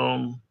read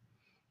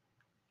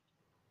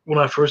when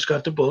I first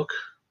got the book.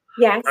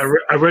 Yes.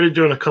 I read it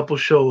during a couple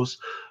shows,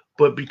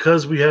 but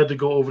because we had to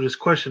go over this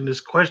question,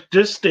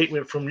 this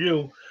statement from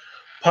you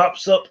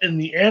pops up in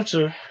the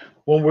answer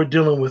when we're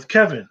dealing with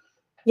Kevin.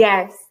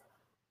 Yes.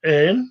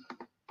 And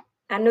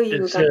I knew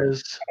you were going to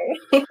say.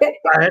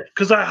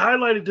 Because I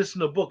highlighted this in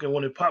the book, and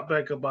when it popped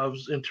back up, I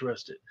was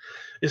interested.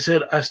 It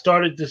said, I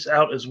started this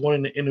out as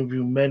wanting to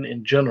interview men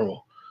in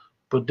general,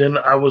 but then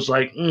I was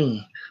like,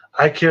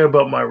 I care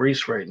about my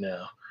race right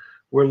now.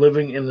 We're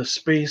living in a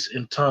space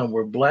and time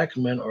where black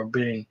men are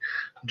being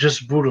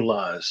just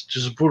brutalized.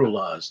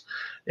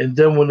 And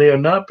then when they are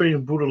not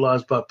being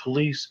brutalized by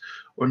police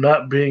or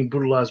not being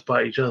brutalized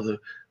by each other,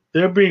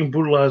 they're being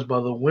brutalized by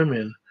the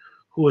women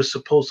who is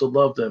supposed to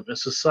love them. And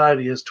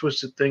society has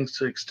twisted things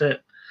to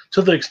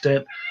the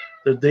extent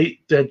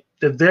that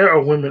there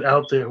are women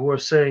out there who are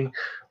saying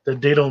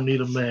that they don't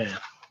need a man.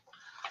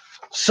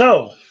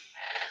 So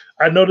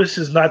I know this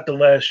is not the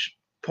last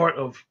part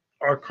of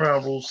our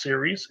Crown Rules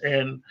series,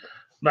 and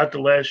not the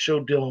last show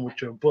dealing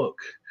with your book.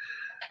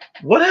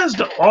 What has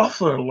the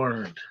author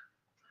learned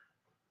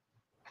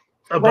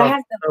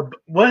about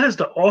what has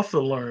the author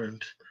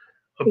learned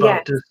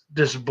about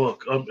this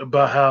book,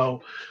 about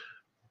how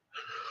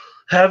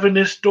having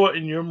this thought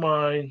in your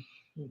mind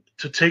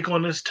to take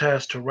on this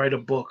task to write a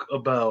book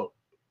about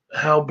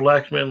how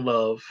black men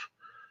love?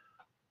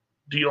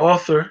 The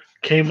author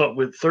came up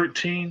with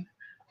 13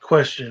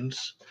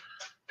 questions,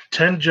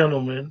 10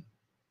 gentlemen.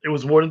 It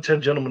was more than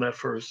 10 gentlemen at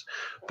first,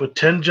 but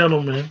 10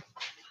 gentlemen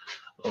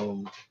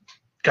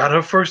got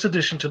her first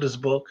edition to this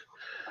book,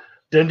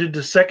 then did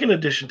the second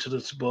edition to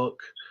this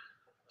book,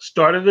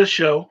 started a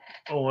show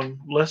on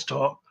Let's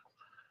Talk,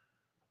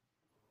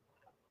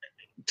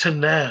 to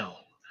now.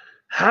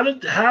 How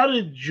did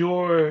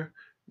your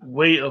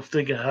way of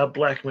thinking how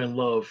black men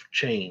love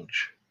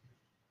change?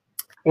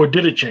 Or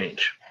did it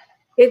change?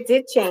 It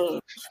did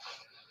change.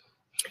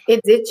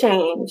 It did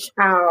change.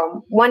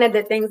 One of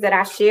the things that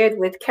I shared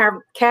with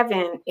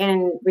Kevin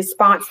in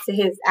response to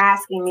his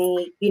asking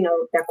me,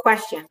 that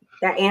question,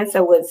 that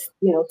answer was,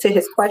 to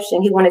his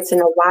question. He wanted to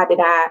know, why did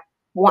I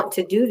want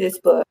to do this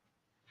book?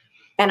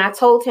 And I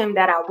told him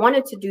that I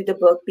wanted to do the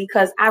book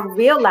because I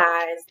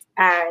realized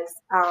as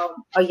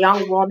a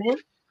young woman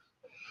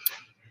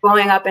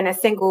growing up in a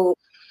single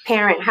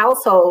parent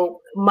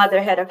household,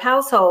 motherhead of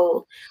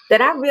household,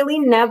 that I really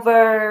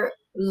never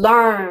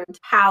learned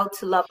how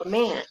to love a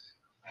man.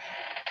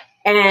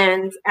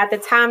 And at the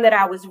time that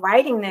I was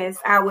writing this,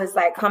 I was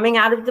like coming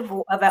out of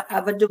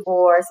a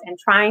divorce and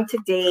trying to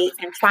date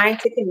and trying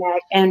to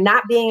connect and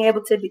not being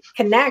able to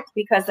connect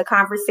because the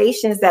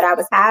conversations that I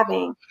was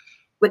having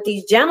with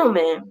these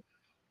gentlemen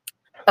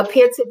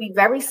appeared to be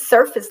very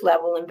surface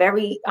level and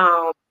very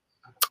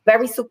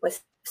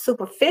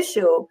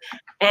superficial.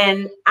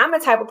 And I'm a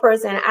type of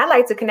person, I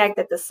like to connect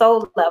at the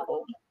soul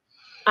level.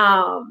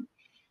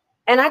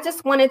 And I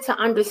just wanted to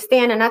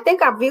understand, and I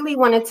think I really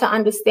wanted to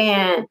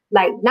understand,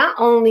 like, not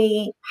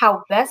only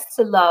how best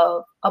to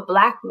love a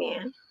black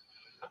man,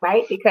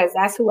 right? Because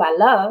that's who I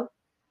love,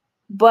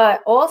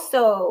 but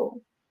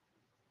also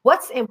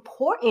what's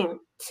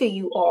important to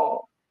you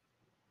all?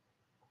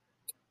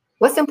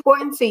 What's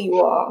important to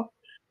you all?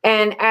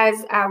 And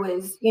as I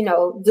was,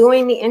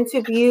 doing the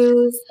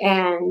interviews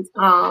and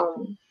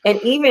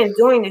even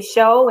doing the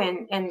show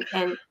and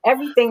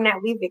everything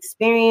that we've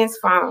experienced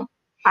from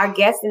our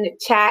guests in the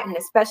chat and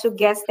the special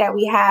guests that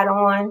we had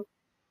on,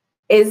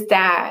 is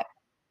that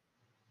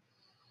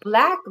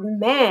Black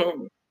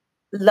men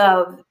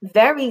love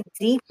very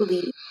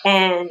deeply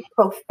and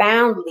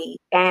profoundly,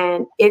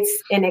 and it's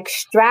an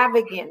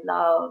extravagant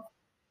love,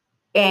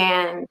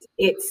 and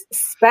it's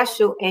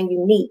special and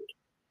unique.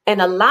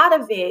 And a lot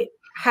of it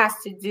has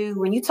to do,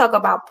 when you talk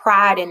about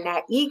pride and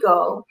that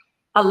ego,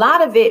 a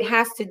lot of it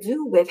has to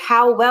do with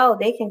how well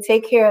they can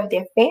take care of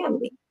their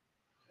family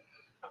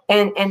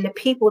and the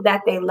people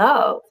that they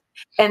love,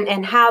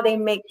 and how they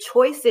make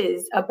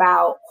choices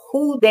about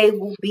who they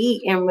will be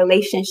in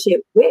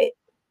relationship with.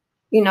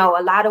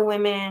 A lot of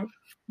women,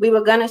 we were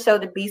going to show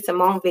the B.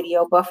 Simone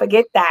video, but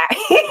forget that.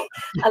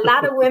 A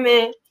lot of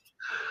women,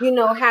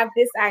 have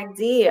this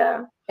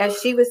idea, as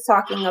she was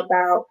talking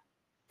about,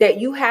 that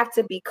you have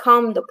to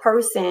become the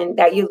person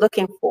that you're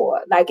looking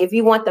for. Like, if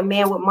you want the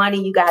man with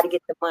money, you got to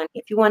get the money.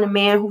 If you want a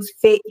man who's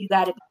fit, you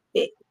got to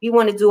be fit. If you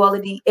want to do all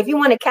of these, if you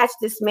want to catch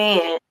this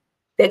man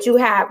that you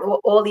have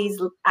all these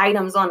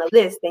items on a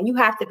list, then you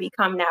have to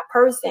become that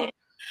person.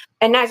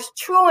 And that's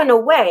true in a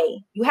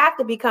way. You have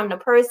to become the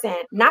person,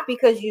 not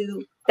because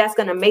that's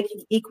going to make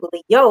you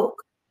equally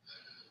yoked,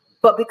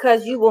 but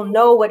because you will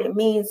know what it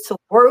means to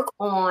work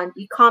on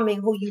becoming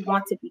who you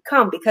want to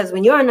become. Because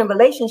when you're in a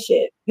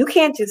relationship, you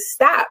can't just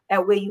stop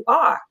at where you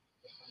are.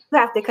 You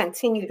have to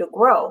continue to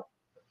grow,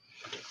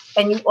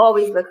 and you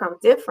always become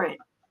different.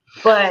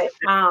 But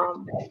I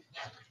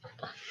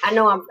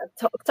know I'm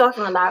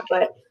talking a lot,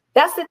 but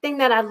that's the thing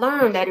that I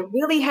learned, that it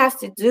really has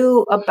to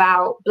do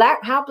about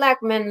how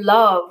Black men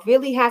love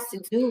really has to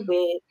do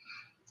with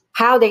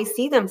how they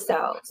see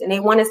themselves, and they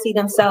want to see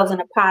themselves in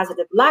a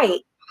positive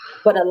light.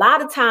 But a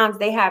lot of times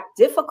they have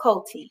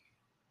difficulty.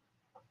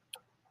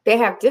 They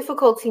have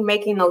difficulty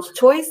making those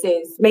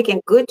choices,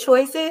 making good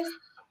choices,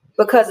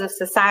 because of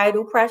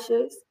societal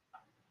pressures,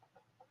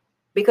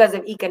 because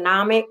of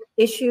economic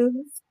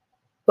issues,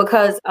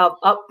 because of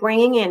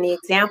upbringing and the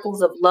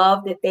examples of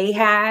love that they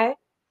had.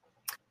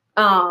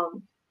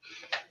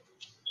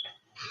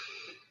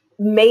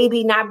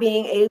 Maybe not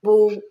being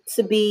able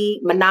to be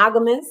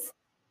monogamous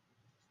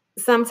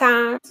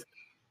sometimes.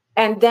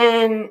 And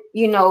then,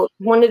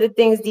 one of the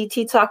things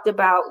DT talked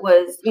about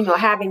was,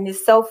 having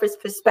this selfish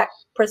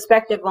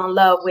perspective on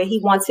love, where he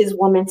wants his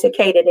woman to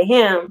cater to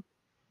him,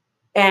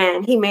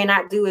 and he may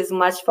not do as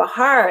much for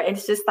her. And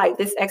it's just like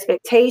this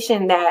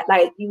expectation that,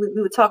 like we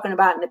were talking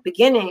about in the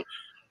beginning,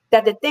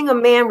 that the thing a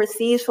man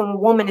receives from a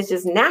woman is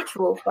just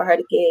natural for her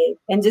to give,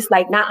 and just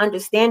like not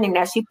understanding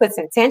that she puts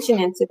intention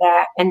into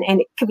that, and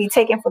it could be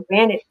taken for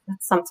granted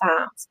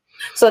sometimes.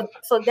 So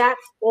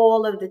that's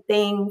all of the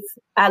things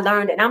I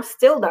learned, and I'm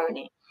still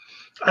learning.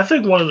 I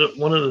think one of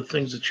the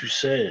things that you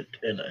said,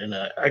 and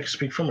I can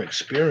speak from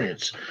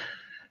experience.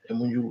 And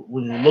when you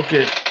look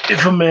at,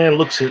 if a man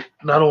looks at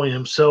not only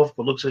himself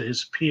but looks at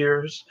his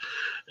peers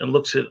and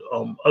looks at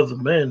other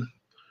men,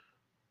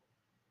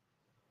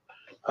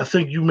 I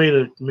think you made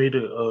a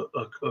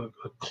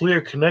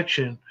clear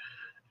connection,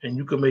 and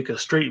you can make a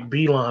straight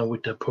beeline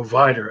with the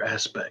provider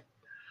aspect.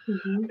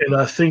 Mm-hmm. And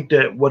I think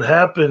that what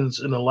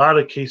happens in a lot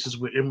of cases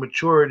with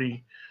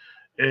immaturity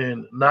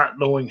and not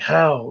knowing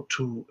how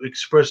to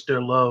express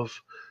their love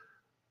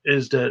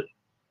is that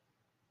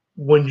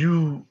when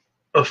you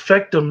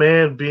affect a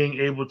man being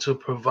able to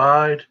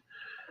provide,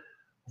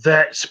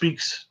 that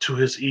speaks to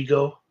his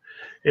ego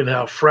and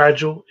how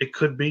fragile it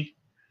could be,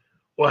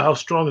 or how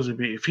strong is it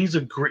be. If he's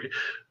a great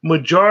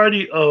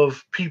majority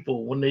of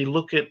people, when they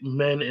look at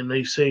men and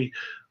they say,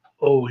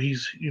 oh,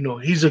 he's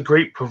a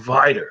great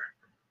provider.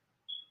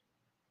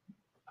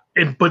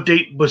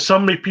 But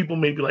some people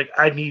may be like,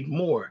 I need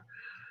more.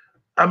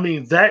 I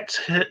mean, that's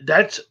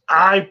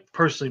I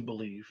personally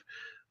believe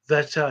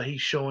that's how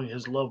he's showing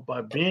his love,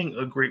 by being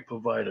a great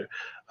provider.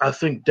 I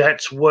think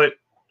that's what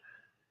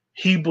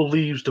he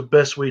believes the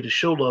best way to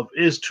show love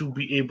is, to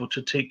be able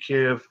to take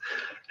care of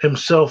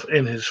himself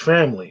and his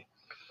family.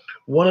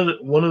 One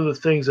of the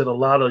things that a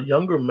lot of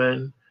younger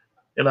men,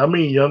 and I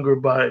mean younger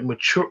by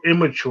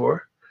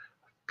immature,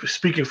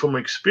 speaking from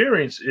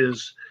experience,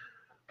 is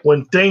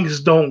when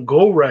things don't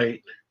go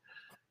right,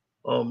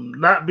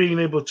 not being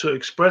able to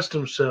express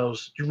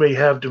themselves, you may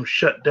have them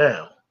shut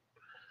down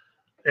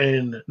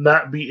and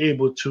not be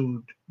able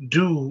to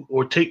do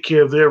or take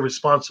care of their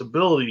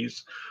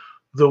responsibilities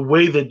the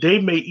way that they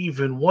may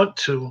even want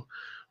to,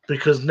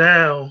 because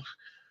now,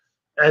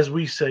 as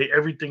we say,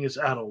 everything is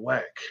out of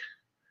whack.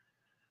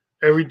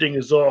 Everything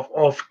is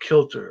off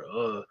kilter.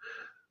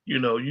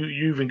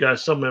 You even got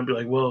some men be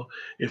like, well,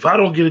 if I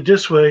don't get it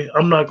this way,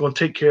 I'm not going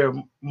to take care of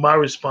my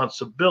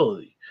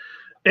responsibility.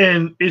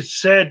 And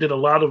it's sad that a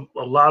lot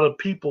of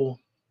people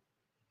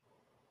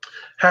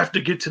have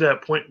to get to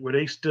that point where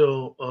they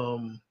still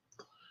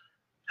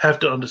have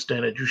to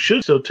understand that you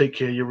should still take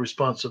care of your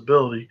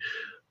responsibility.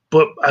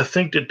 But I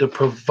think that the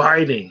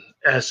providing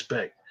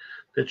aspect,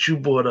 that you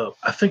brought up,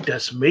 I think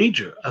that's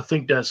major. I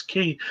think that's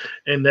key.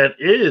 And that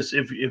is,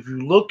 if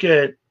you look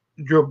at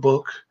your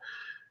book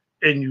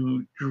and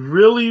you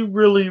really,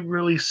 really,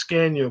 really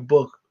scan your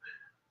book,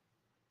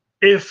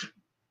 if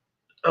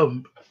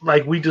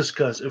like we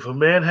discussed, if a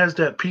man has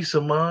that peace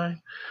of mind,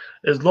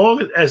 as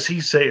long as he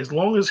say, as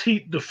long as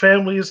the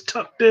family is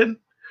tucked in,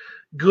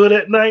 good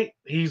at night,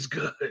 he's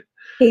good.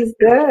 He's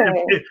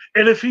good.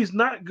 And if he's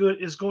not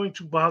good, it's going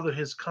to bother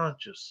his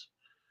conscience.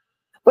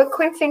 But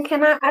Quentin,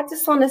 I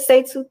just want to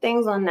say two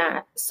things on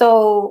that.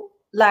 So,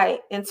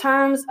 like, in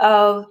terms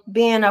of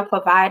being a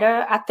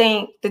provider, I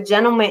think the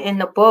gentleman in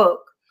the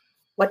book,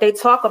 what they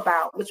talk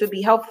about, which would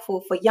be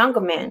helpful for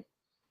younger men,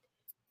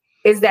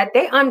 is that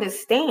they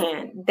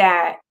understand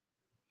that,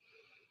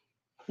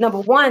 number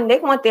one, they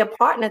want their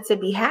partner to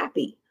be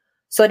happy.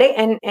 So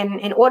and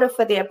in order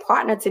for their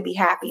partner to be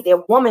happy,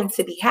 their woman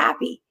to be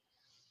happy,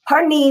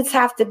 her needs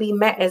have to be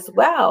met as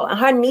well. And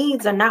her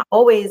needs are not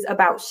always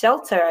about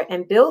shelter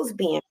and bills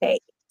being paid.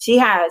 She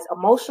has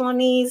emotional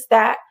needs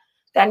that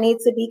need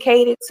to be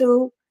catered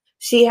to.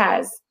 She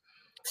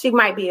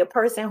might be a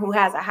person who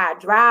has a high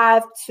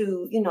drive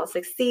to,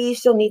 succeed.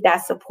 She'll need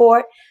that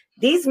support.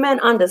 These men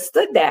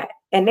understood that.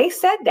 And they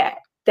said that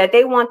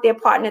they want their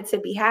partner to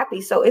be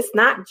happy. So it's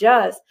not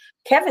just,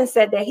 Kevin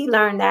said that he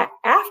learned that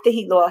after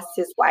he lost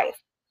his wife,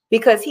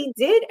 because he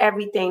did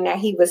everything that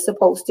he was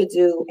supposed to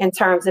do in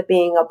terms of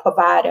being a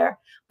provider,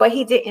 but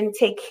he didn't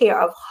take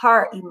care of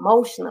her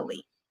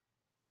emotionally.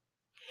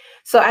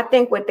 So I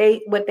think what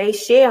they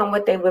share and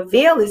what they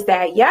reveal is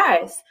that,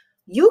 yes,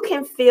 you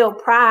can feel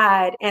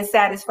pride and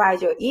satisfy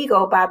your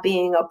ego by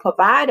being a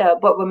provider,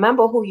 but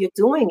remember who you're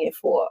doing it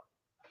for.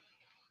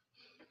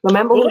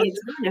 Remember who you're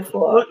doing it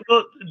for.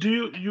 Well,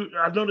 do you?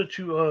 I know that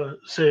you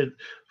said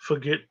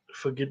forget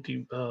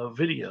the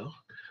video.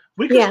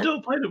 We can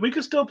still play we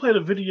can still play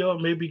the video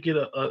and maybe get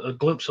a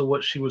glimpse of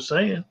what she was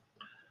saying.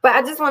 But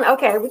I just want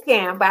we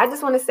can. But I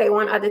just want to say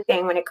one other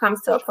thing when it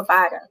comes to a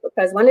provider,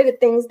 because one of the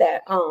things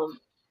that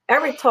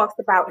Eric talks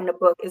about in the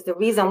book is the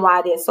reason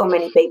why there's so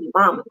many baby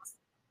mamas.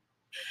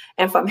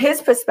 And from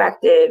his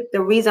perspective,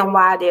 the reason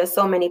why there's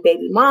so many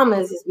baby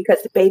mamas is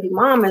because the baby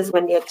mamas,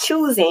 when they're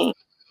choosing,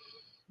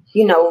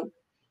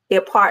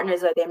 their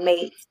partners or their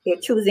mates, they're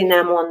choosing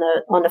them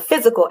on the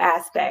physical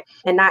aspect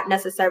and not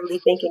necessarily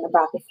thinking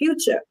about the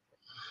future.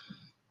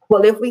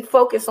 Well, if we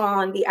focus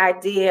on the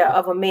idea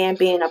of a man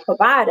being a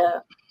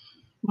provider,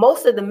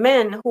 most of the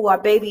men who are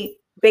baby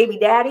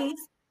daddies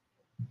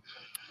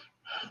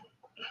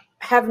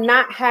have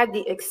not had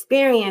the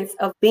experience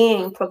of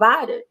being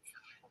providers.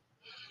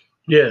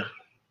 Yeah.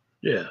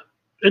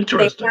 Interesting.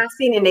 They've not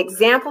seen an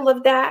example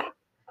of that.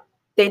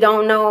 They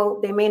don't know,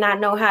 they may not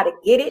know how to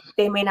get it.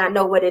 They may not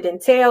know what it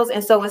entails.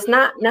 And so it's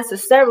not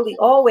necessarily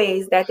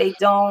always that they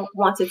don't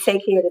want to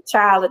take care of the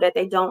child or that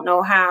they don't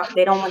know how,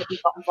 they don't want to be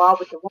involved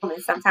with the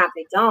woman. Sometimes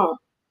they don't.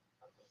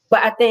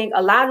 But I think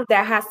a lot of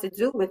that has to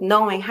do with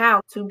knowing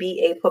how to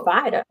be a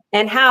provider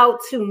and how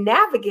to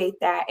navigate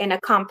that in a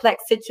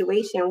complex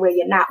situation where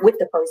you're not with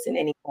the person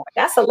anymore.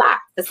 That's a lot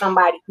for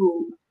somebody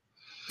who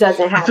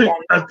doesn't have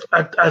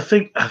that. I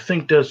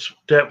think that's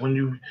that when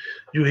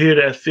you hear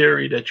that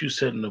theory that you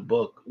said in the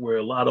book, where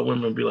a lot of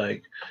women be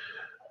like,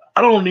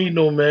 I don't need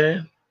no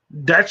man.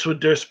 That's what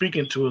they're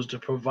speaking to, is the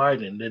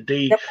providing, that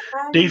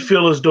they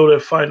feel as though they're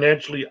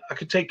financially, I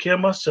could take care of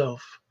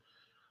myself.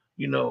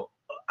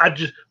 I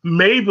just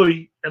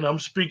maybe, and I'm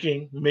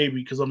speaking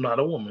maybe because I'm not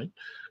a woman,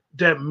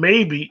 that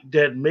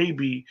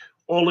maybe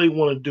all they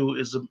want to do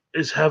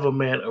is have a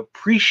man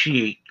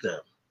appreciate them.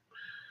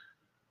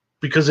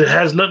 Because it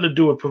has nothing to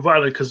do with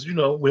providing, because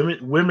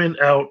women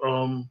out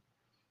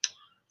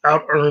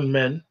earn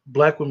men,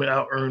 black women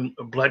out earn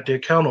their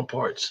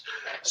counterparts.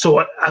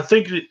 So I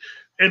think that,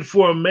 and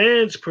for a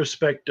man's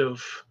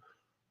perspective,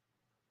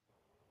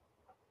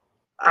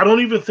 I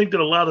don't even think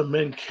that a lot of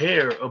men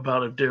care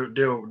about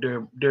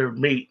if their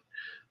mate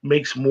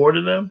makes more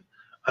than them.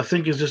 I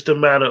think it's just a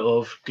matter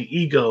of the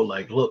ego.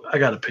 Like, look, I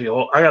gotta pay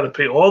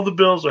all the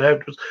bills I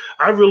have to.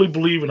 I really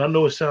believe, and I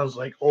know it sounds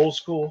like old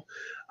school,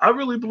 I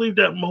really believe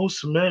that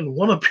most men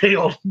want to pay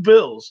all the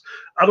bills.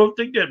 I don't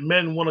think that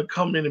men want to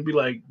come in and be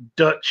like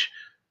Dutch,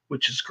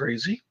 which is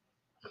crazy,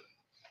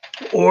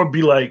 or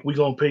be like, we're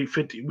going to pay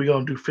 50, we're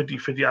going to do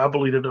 50-50. I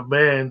believe that a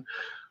man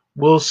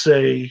will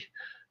say,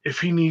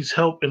 if he needs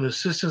help and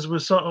assistance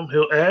with something,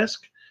 he'll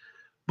ask.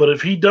 But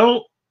if he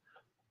don't,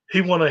 he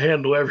want to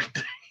handle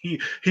everything.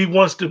 He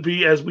wants to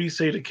be, as we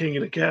say, the king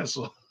of the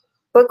castle.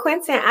 But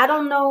Quentin, I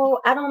don't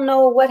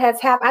know what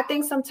has happened.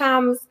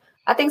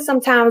 I think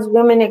sometimes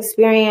women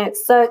experience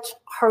such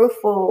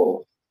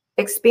hurtful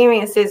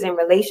experiences in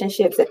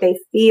relationships that they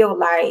feel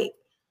like,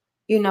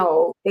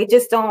 they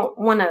just don't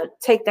want to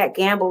take that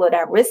gamble or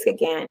that risk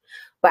again.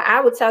 But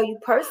I would tell you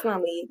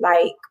personally,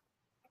 like,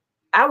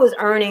 I was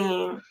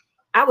earning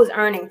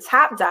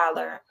top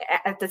dollar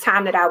at the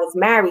time that I was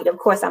married. Of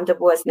course, I'm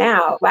divorced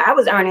now, but I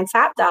was earning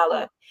top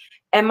dollar.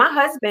 And my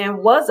husband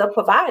was a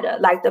provider.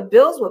 Like, the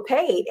bills were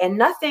paid, and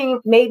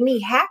nothing made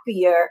me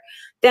happier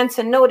than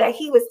to know that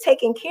he was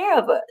taking care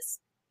of us.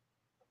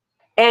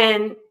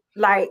 And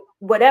like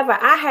whatever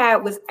I had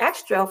was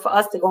extra for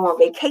us to go on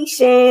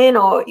vacation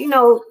or,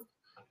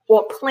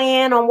 or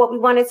plan on what we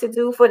wanted to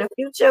do for the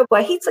future,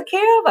 but he took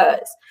care of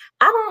us.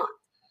 I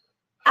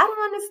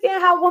don't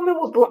understand how women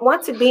would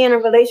want to be in a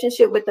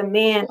relationship with a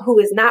man who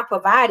is not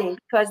providing,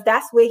 because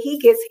that's where he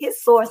gets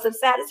his source of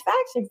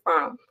satisfaction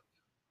from.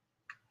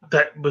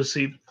 But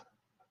see,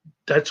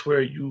 that's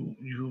where you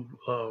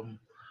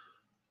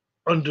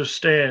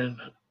understand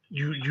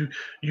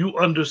you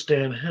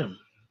understand him.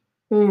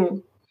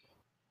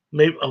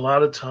 Maybe a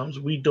lot of times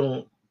we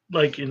don't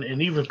like, and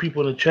even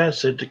people in the chat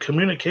said the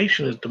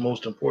communication is the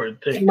most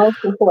important thing.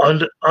 Most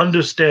important.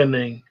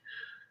 Understanding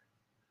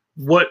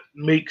what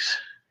makes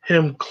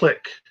him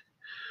click.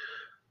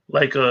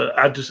 Like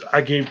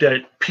I gave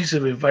that piece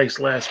of advice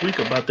last week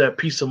about that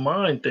peace of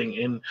mind thing,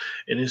 and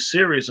it's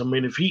serious. I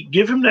mean, if he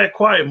give him that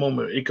quiet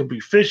moment, it could be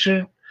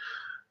fishing,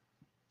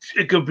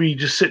 it could be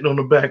just sitting on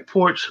the back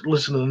porch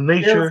listening to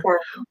nature,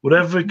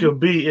 whatever it could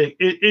be.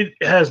 It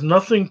has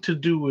nothing to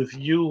do with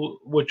you,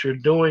 what you're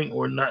doing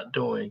or not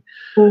doing.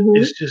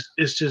 It's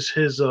just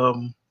his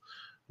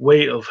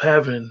way of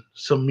having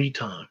some me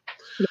time.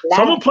 So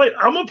I'm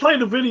gonna play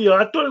the video.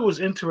 I thought it was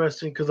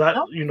interesting because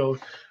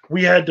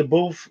we had to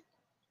both.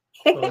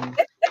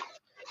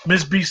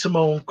 Miss B.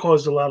 Simone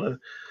caused a lot of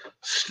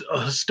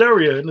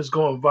hysteria and is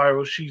going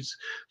viral.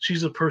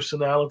 She's a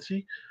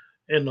personality,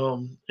 and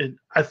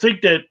I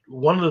think that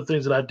one of the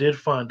things that I did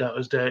find out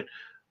is that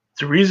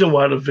the reason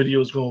why the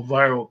video is going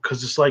viral,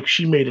 because it's like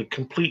she made a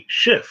complete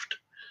shift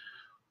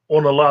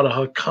on a lot of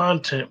her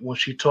content when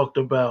she talked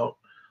about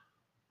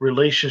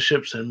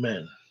relationships and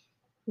men.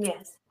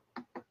 Yes.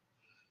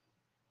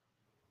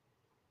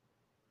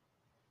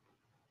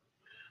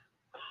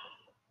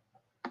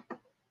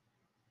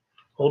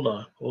 Hold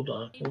on.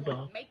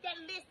 Make that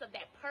list of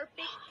that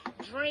perfect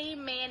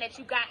dream man that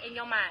you got in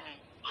your mind.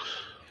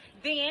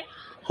 Then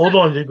hold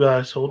on, you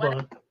guys. Hold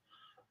on.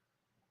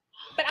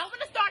 But I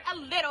want to start a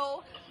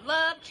little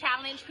love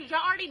challenge, because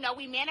y'all already know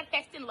we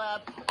manifest in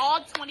love all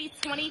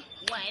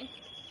 2021.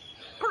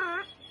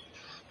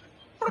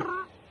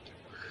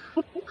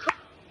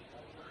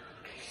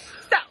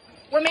 So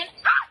we're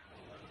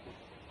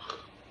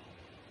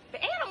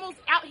the animals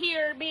out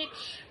here,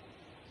 bitch.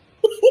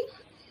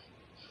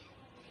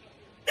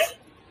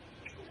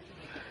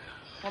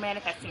 We're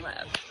manifesting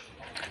love.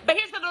 But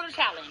here's the little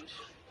challenge.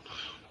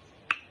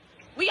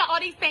 We got all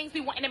these things we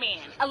want in a man.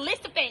 A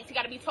list of things. He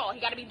got to be tall. He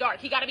got to be dark.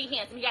 He got to be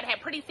handsome. He got to have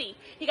pretty teeth.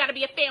 He got to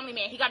be a family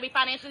man. He got to be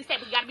financially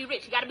stable. He got to be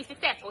rich. He got to be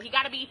successful. He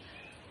got to be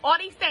all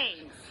these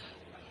things.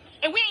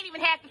 And we ain't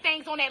even half the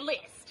things on that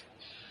list.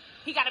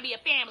 He got to be a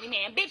family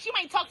man. Bitch, you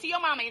ain't talked to your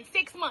mama in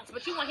 6 months,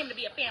 but you want him to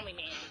be a family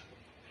man.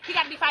 He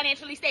got to be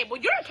financially stable.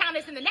 Your account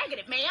is in the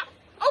negative, ma'am.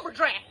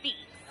 Overdraft fees.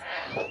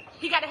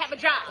 He got to have a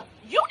job.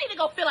 You need to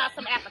go fill out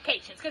some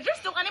applications because you're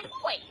still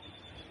unemployed.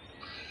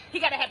 He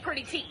got to have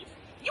pretty teeth.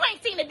 You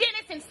ain't seen a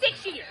dentist in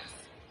 6 years.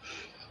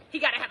 He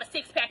got to have a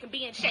six-pack and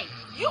be in shape.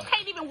 You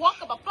can't even walk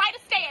up a flight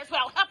of stairs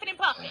without huffing and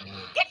puffing.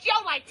 Get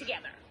your life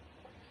together.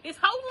 This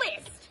whole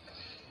list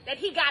that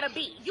he got to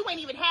be. You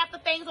ain't even half the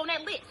things on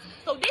that list.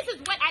 So this is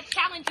what I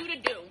challenge you to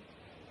do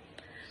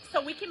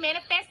so we can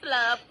manifest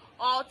love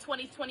all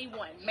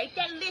 2021. Make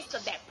that list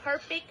of that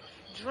perfect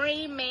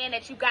dream man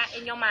that you got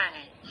in your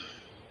mind.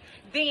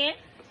 Then,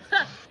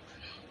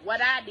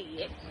 what I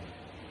did,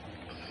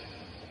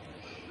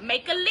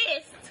 make a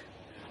list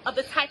of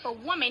the type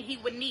of woman he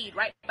would need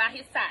right by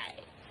his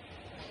side.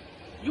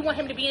 You want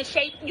him to be in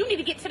shape? You need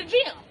to get to the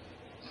gym.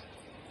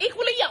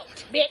 Equally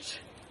yoked, bitch.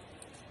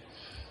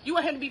 You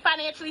want him to be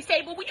financially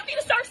stable? Well, you need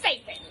to start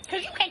saving,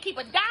 because you can't keep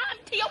a dime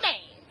to your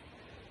name.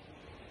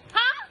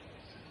 Huh?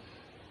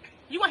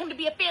 You want him to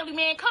be a family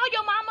man? Call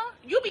your mama.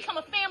 You become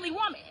a family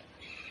woman.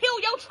 Heal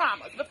your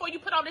traumas before you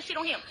put all this shit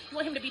on him. You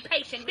want him to be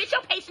patient. Bitch,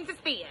 your patience is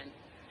thin.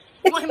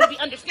 You want him to be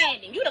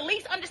understanding. You the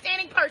least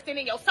understanding person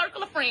in your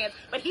circle of friends,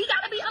 but he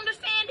gotta be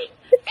understanding.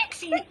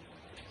 Fix you.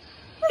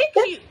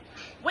 Fix you.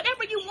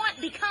 Whatever you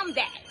want, become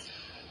that.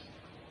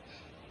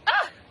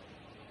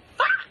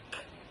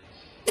 Fuck.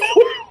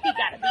 He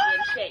gotta be in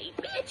shape,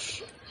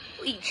 bitch.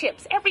 You eat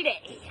chips every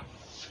day.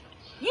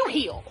 You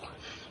heal.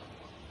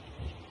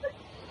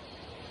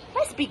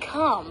 Let's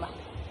become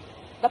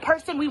the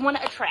person we want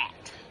to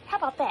attract. How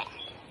about that?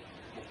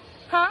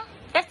 Huh?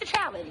 That's the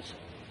challenge.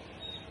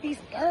 These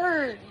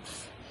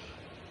birds.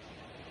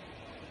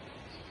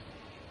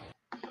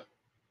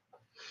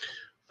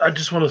 I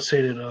just want to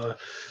say that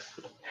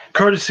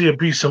courtesy of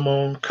B.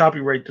 Simone,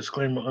 copyright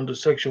disclaimer under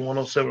Section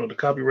 107 of the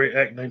Copyright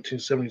Act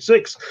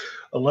 1976,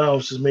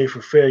 allowance is made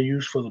for fair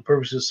use for the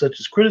purposes such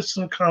as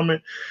criticism,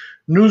 comment,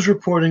 news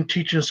reporting,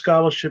 teaching,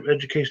 scholarship,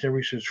 education, and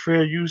research.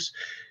 Fair use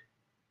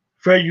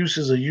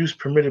is a use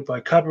permitted by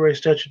copyright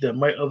statute that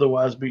might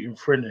otherwise be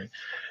infringing.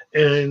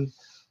 And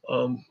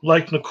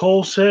like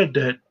Nicole said,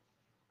 that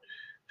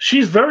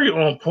she's very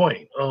on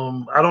point.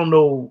 I don't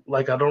know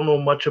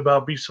much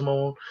about B.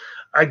 Simone.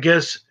 I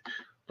guess,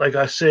 like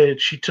I said,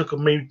 she took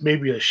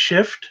maybe a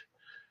shift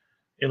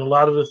in a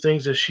lot of the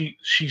things that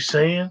she's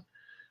saying.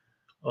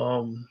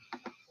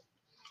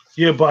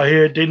 Yeah, by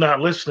here they're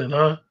not listening,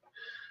 huh?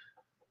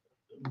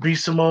 B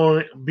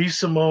Simone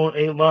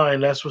ain't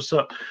lying. That's what's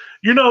up.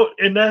 You know,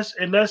 and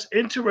that's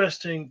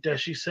interesting that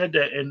she said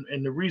that,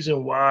 and the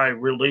reason why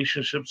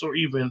relationships, or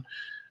even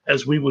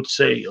as we would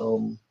say,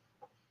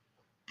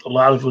 a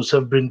lot of us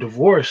have been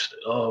divorced,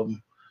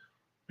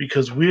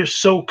 because we're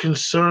so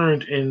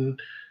concerned in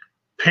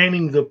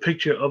painting the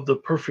picture of the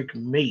perfect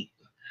mate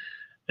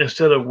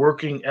instead of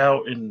working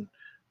out and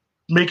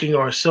making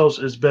ourselves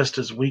as best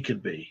as we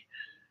could be.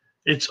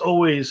 It's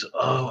always,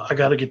 oh, I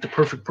got to get the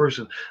perfect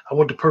person. I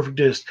want the perfect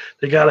this.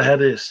 They got to have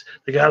this.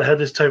 They got to have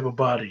this type of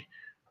body.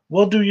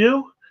 Well, do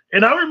you?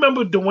 And I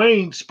remember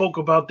Dwayne spoke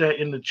about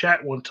that in the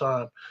chat one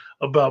time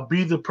about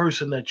be the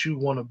person that you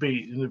want to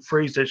be. And the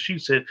phrase that she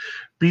said,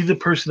 be the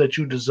person that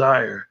you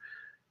desire.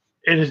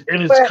 And it's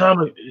But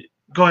kind of,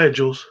 go ahead,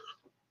 Jules.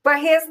 but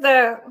here's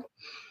the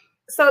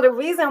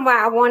reason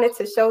why I wanted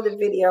to show the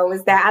video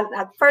is that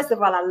first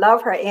of all, I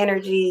love her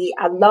energy.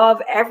 I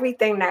love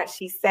everything that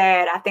she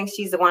said. I think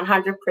she's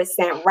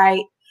 100%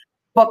 right.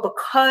 But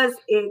because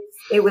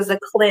it was a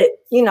clip,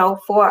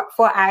 for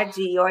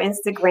IG or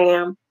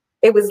Instagram,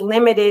 it was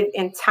limited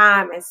in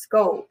time and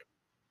scope.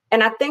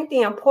 And I think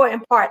the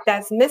important part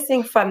that's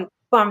missing from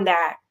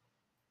that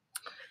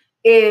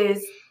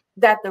is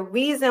that the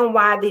reason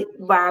why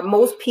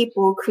most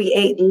people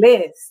create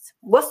lists,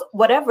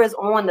 whatever is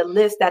on the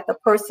list that the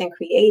person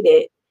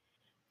created,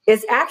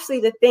 is actually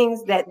the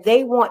things that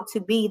they want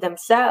to be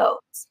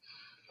themselves.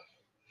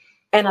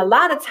 And a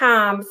lot of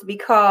times,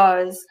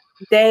 because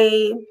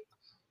they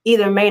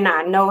either may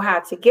not know how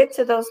to get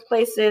to those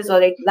places,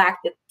 or they lack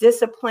the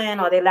discipline,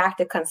 or they lack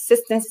the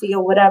consistency,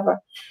 or whatever,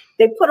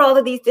 they put all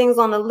of these things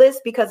on the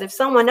list because if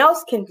someone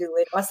else can do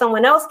it or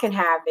someone else can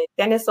have it,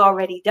 then it's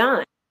already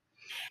done.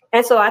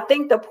 And so I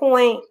think the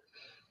point,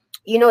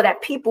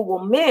 that people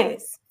will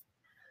miss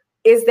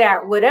is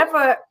that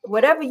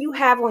whatever you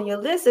have on your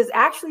list is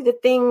actually the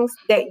things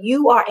that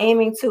you are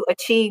aiming to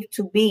achieve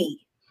to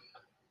be.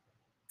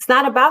 It's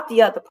not about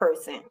the other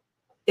person.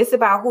 It's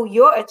about who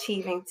you're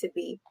achieving to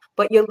be.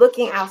 But you're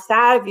looking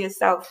outside of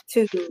yourself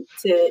to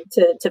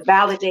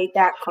validate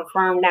that,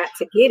 confirm that,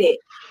 to get it.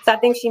 So I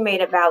think she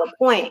made a valid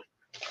point.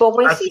 But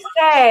when she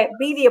said,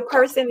 be the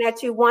person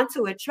that you want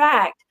to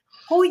attract,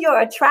 who you're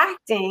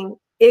attracting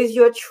is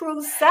your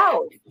true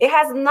self. It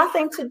has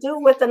nothing to do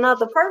with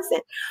another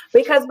person,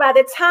 because by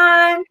the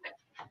time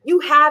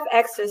you have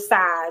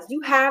exercised,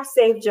 you have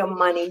saved your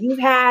money, you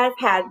have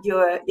had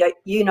your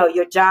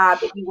job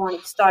that you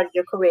wanted to start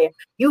your career,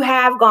 you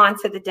have gone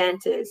to the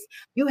dentist,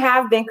 you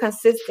have been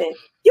consistent,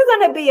 you're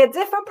going to be a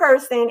different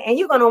person, and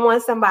you're going to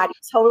want somebody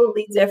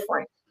totally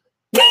different.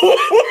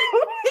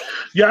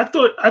 Yeah,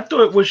 I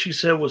thought what she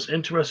said was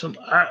interesting.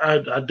 I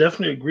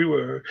definitely agree with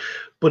her,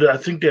 but I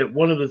think that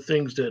one of the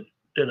things that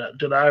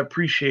I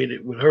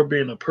appreciated with her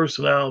being a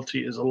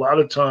personality is a lot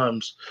of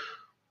times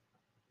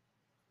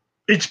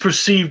it's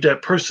perceived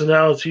that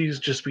personalities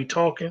just be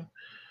talking.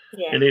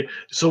 Yeah. And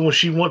so when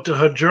she went to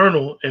her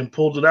journal and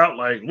pulled it out,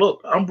 like,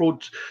 look,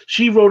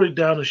 she wrote it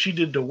down and she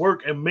did the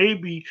work. And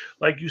maybe,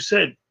 like you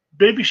said,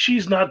 maybe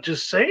she's not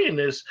just saying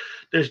this,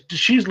 that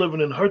she's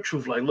living in her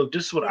truth. Like, look,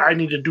 this is what I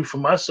need to do for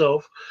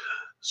myself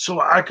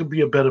so I could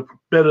be a better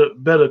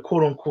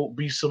quote unquote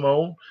B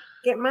Simone.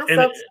 Get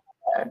myself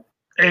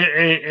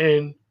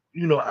and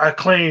I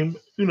claim,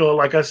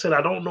 like I said,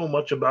 I don't know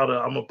much about her.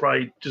 I'm gonna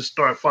probably just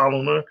start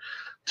following her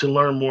to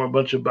learn more a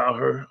bunch about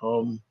her.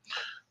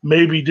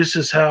 Maybe this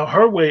is how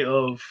her way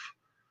of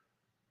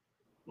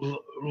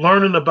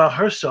learning about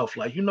herself.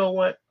 Like, you know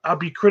what? I'll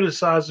be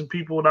criticizing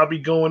people and I'll be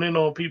going in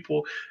on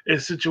people in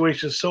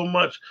situations so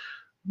much.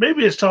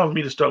 Maybe it's time for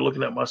me to start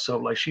looking at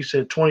myself. Like she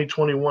said,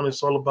 2021,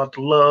 it's all about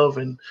the love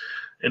and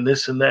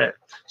this and that.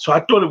 So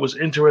I thought it was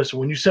interesting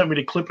when you sent me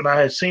the clip, and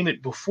I had seen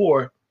it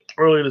before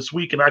earlier this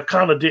week, and I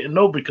kind of didn't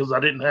know because I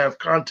didn't have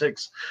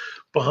context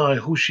behind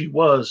who she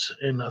was.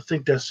 And I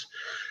think that's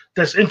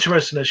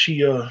interesting that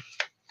she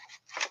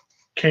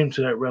came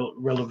to that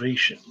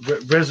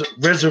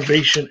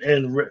reservation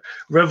and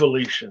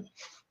revelation.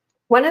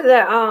 One of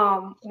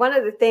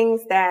the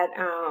things that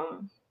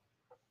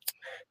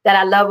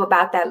I love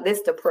about that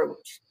list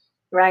approach,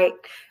 right?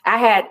 I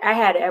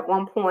had at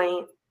one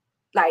point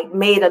like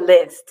made a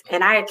list,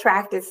 and I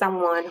attracted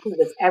someone who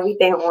was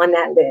everything on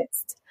that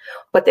list,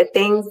 but the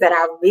things that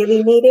I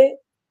really needed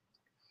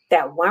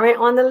that weren't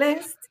on the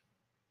list,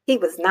 he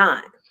was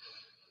not.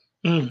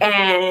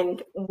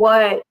 And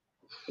what,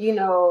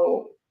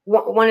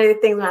 one of the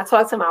things when I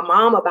talk to my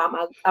mom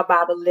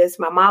about a list,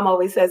 my mom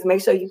always says,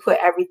 make sure you put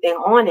everything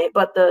on it.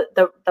 But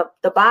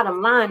the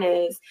bottom line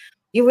is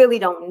you really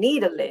don't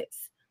need a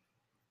list.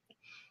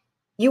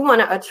 You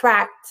want to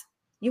attract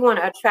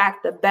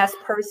the best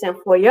person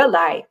for your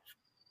life,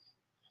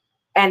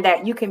 and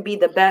that you can be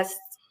the best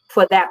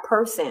for that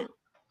person.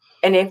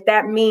 And if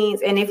that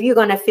means, and if you're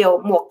going to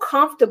feel more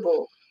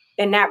comfortable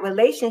in that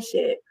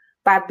relationship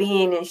by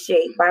being in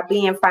shape, by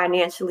being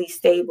financially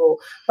stable,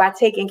 by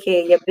taking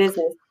care of your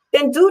business,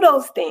 then do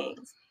those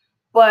things.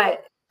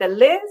 But that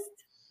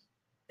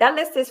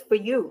list is for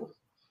you.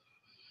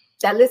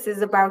 That list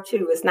is about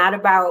you. It's not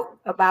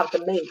about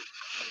the mate.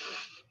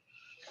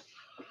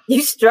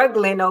 You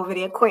struggling over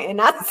there,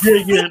 Quentin.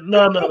 Yeah.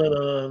 No.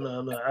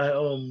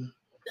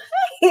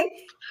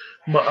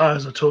 My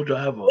eyes. I told you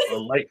I have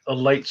a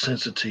light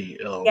sensitivity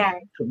Yeah.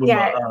 with my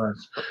Yeah.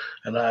 eyes,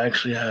 and I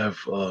actually have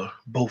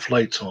both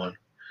lights on.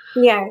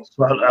 Yeah.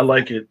 So I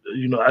like it.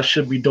 I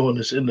should be doing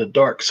this in the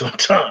dark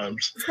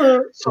sometimes.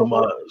 So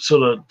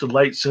the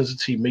light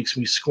sensitivity makes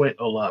me squint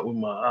a lot with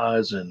my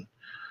eyes, and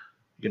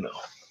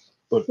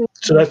but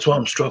so that's why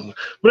I'm struggling.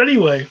 But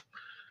anyway,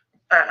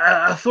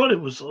 I thought it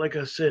was, like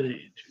I said,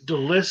 the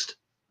list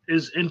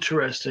is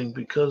interesting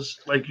because,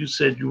 like you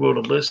said, you wrote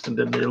a list, and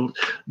then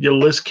your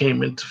list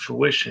came into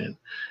fruition,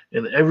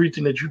 and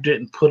everything that you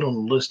didn't put on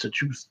the list that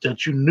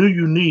you knew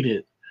you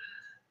needed,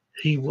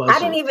 he wasn't. I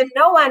didn't even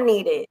know I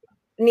needed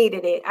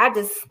it. I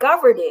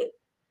discovered it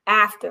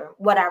after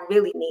what I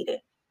really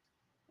needed.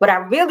 What I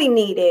really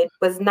needed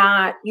was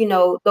not,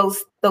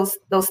 those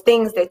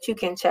things that you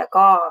can check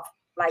off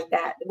like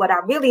that. What I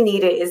really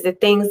needed is the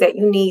things that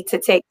you need to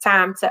take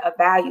time to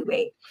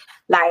evaluate,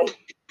 like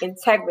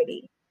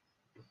integrity,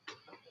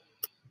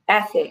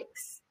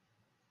 ethics,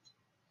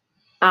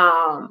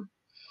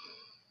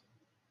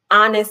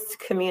 honest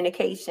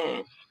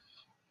communication,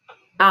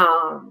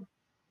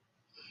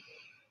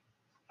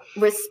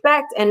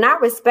 respect, and not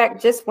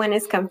respect just when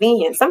it's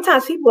convenient.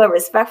 Sometimes people are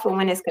respectful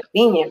when it's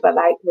convenient, but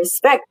like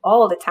respect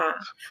all the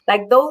time.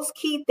 Like those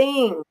key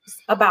things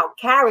about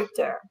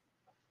character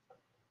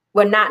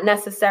were not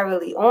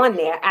necessarily on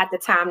there at the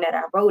time that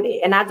I wrote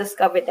it. And I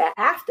discovered that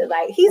after,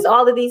 like, he's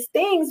all of these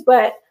things,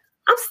 but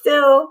I'm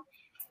still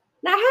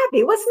not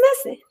happy. What's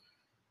missing?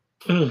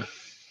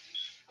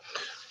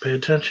 Pay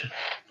attention.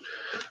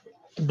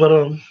 But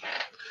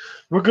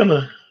we're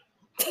gonna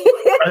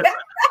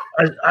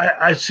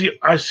I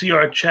see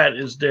our chat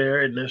is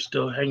there, and they're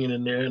still hanging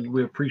in there, and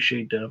we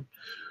appreciate them.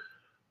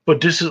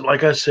 But this is,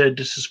 like I said,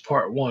 this is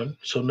part 1.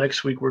 So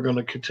next week we're going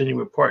to continue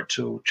with part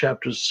 2,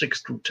 chapters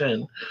 6 through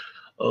 10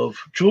 of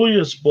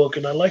Julia's book.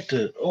 And I like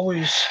to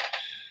always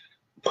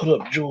put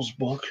up Jules'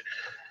 book.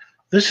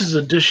 This is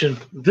edition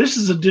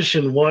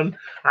 1.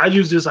 I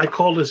use this. I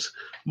call this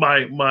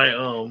my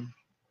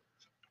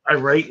I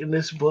write in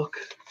this book.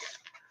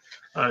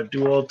 I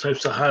do all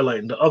types of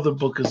highlighting. The other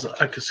book is,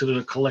 I consider,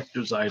 a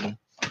collector's item,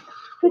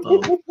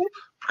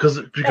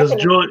 because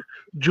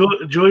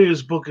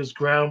Julia's book is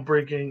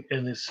groundbreaking,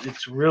 and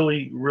it's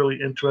really, really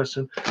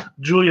interesting.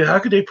 Julia, how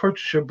could they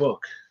purchase your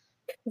book?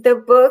 The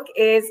book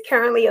is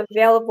currently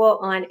available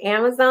on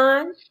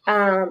Amazon.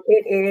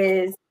 It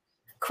is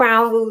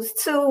Crown Rules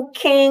 2,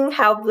 King,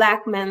 How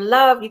Black Men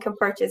Love. You can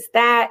purchase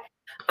that.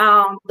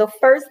 The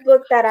first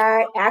book that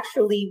I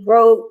actually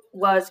wrote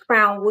was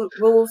Crown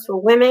Rules for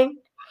Women.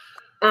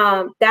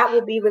 That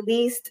will be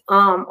released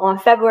on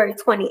February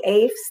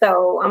 28th.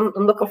 So I'm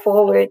looking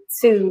forward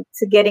to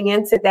getting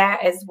into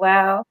that as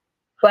well.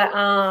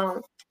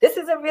 But this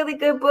is a really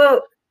good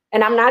book.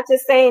 And I'm not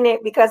just saying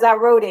it because I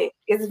wrote it.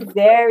 It's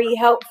very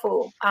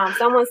helpful.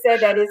 Someone said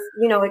that it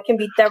can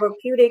be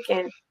therapeutic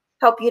and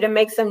help you to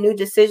make some new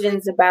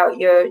decisions about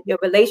your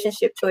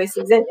relationship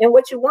choices and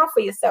what you want for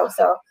yourself.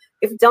 So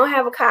if you don't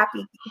have a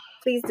copy,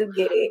 please do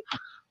get it.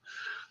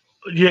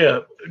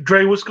 Yeah.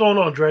 Dre, what's going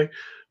on, Dre?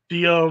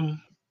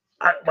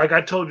 Like I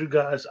told you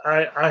guys,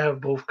 I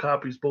have both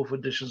copies, both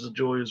editions of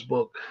Julia's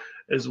book,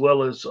 as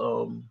well as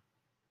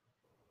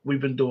we've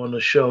been doing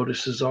a show.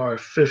 This is our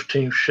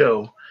 15th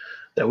show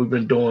that we've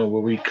been doing,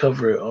 where we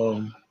cover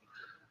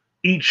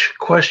each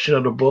question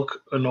of the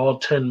book and all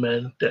 10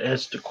 men that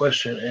answer the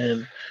question.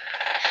 And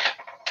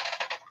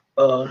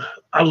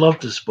I love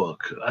this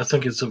book. I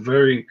think it's a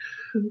book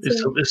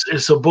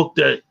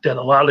that a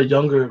lot of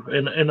younger,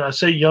 and I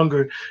say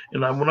younger,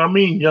 and when I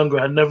mean younger,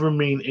 I never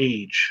mean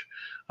age.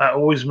 I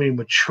always mean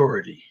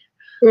maturity.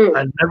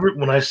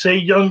 When I say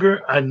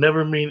younger, I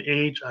never mean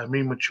age. I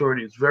mean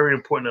maturity. It's very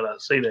important that I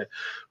say that,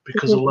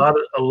 because a lot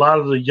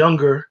of the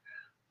younger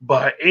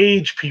by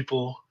age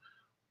people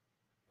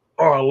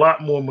are a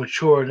lot more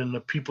mature than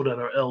the people that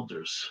are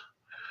elders.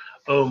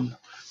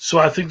 So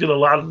I think that a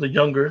lot of the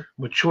younger,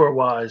 mature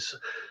wise,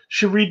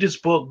 should read this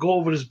book. Go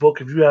over this book.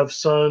 If you have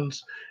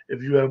sons,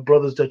 if you have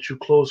brothers that you're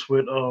close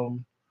with, go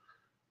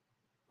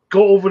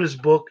over this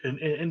book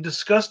and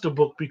discuss the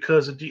book,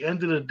 because at the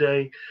end of the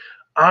day,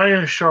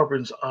 iron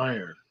sharpens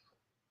iron.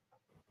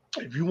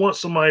 If you want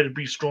somebody to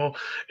be strong,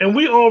 and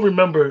we all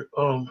remember,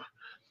 I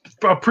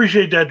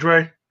appreciate that,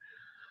 Dre.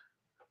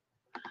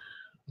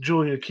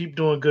 Julia, keep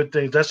doing good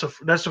things. That's a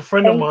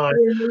friend of mine.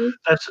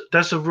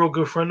 That's a real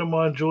good friend of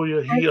mine,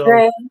 Julia. He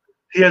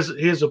has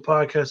a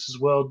podcast as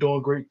well,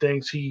 doing great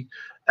things. He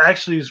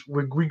actually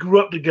we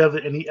grew up together,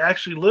 and he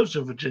actually lives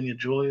in Virginia,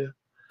 Julia.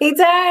 He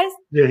does?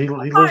 Yeah, he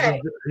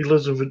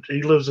lives in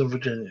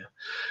Virginia.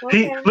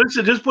 Okay.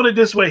 Listen, just put it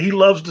this way, he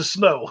loves the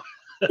snow.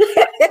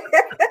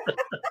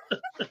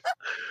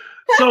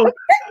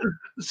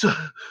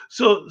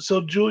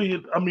 So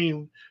Julia, I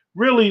mean,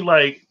 really,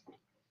 like,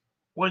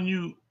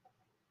 when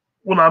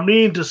I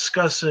mean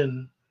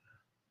discussing,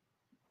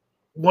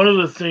 one of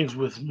the things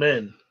with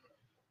men,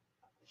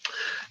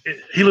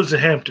 he lives in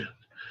Hampton.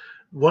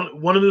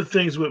 one of the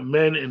things with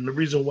men, and the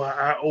reason why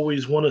I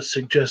always want to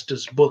suggest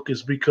this book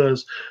is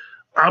because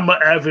I'm an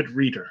avid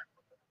reader,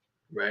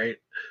 right?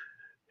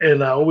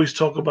 And I always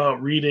talk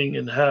about reading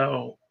and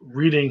how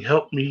reading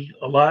helped me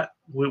a lot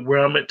with where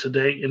I'm at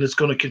today, and it's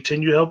going to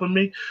continue helping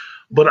me.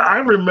 But I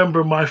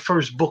remember my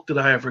first book that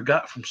I ever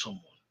got from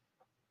someone.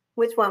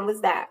 Which one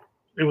was that?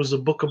 It was a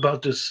book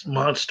about this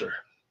monster.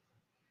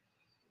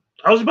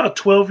 I was about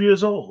 12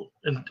 years old,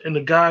 and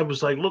the guy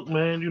was like, "Look,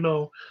 man,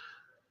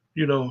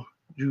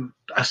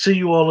 I see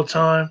you all the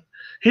time."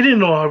 He didn't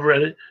know I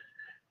read it,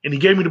 and he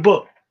gave me the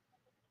book.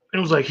 It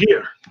was like,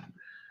 "Here."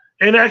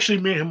 And actually,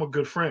 me and him are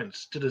good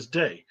friends to this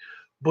day.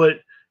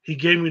 But he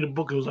gave me the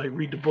book and was like,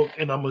 "Read the book,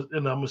 and I'm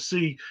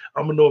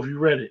gonna know if you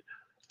read it."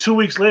 2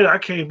 weeks later, I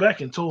came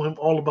back and told him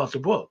all about the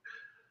book.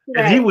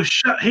 And he was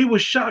shocked. He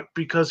was shocked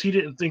because he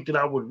didn't think that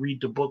I would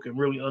read the book and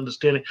really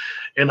understand it.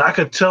 And I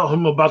could tell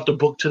him about the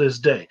book to this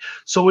day.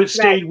 So it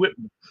stayed with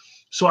me.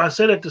 So I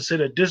said that to say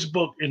that this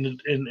book, and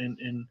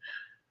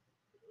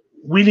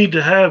we need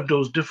to have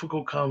those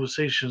difficult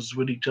conversations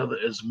with each other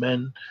as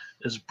men,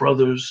 as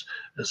brothers,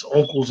 as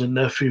uncles and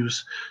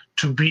nephews,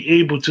 to be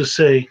able to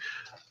say,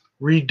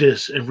 read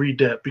this and read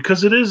that,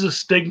 because it is a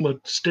stigma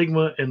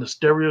and a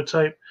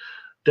stereotype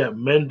that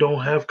men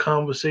don't have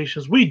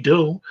conversations. We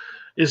do.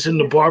 It's in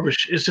the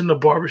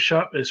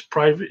barbershop. It's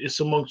private. It's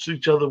amongst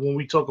each other when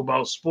we talk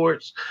about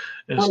sports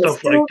and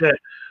stuff like that.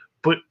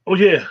 But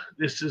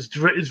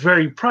it's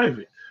very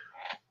private.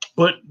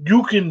 But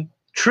you can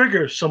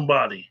trigger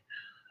somebody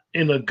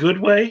in a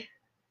good way,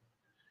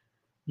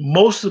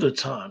 most of the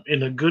time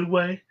in a good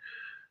way,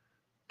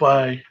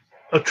 by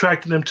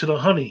attracting them to the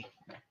honey.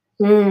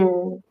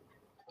 Mm.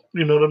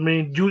 You know what I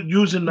mean? You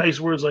using nice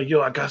words like, "Yo,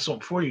 I got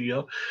something for you,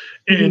 yo."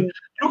 And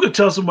you could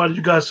tell somebody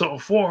you got something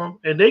for them,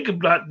 and they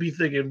could not be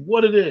thinking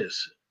what it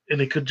is, and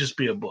it could just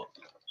be a book.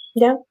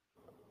 Yeah.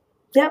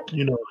 Yep.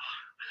 You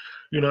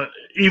know,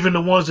 even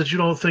the ones that you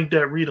don't think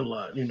that read a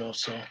lot,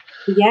 so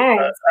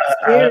yes,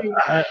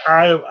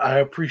 I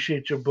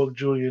appreciate your book,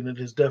 Julian. It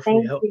has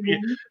definitely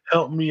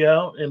helped me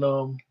out, and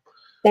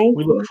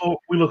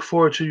we look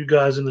forward to you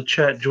guys in the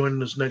chat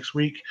joining us next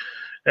week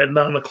at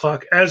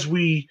 9:00 as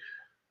we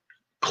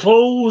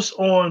close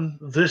on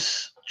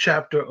this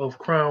chapter of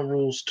Crown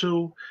Rules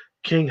 2,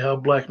 King How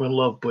Black Men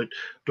Love. But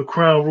the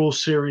Crown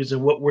Rules series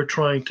and what we're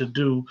trying to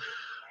do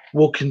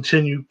will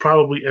continue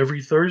probably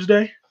every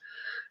Thursday.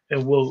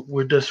 And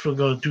we're just going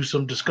to do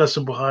some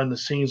discussing behind the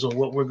scenes on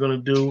what we're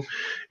going to do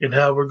and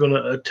how we're going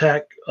to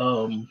attack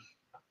the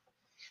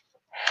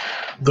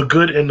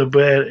good and the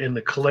bad and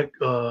the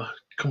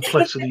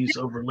complexities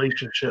of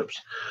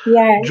relationships.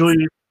 Yes.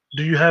 Julie,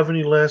 do you have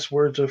any last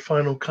words or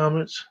final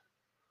comments?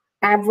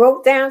 I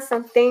wrote down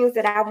some things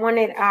that I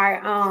wanted our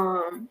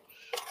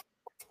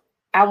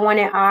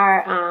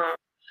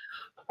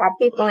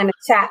people in the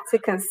chat to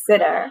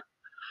consider.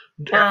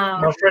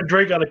 My friend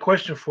Drake got a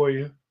question for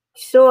you.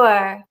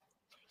 Sure.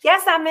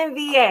 Yes, I'm in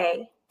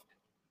VA.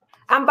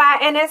 I'm by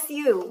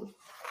NSU.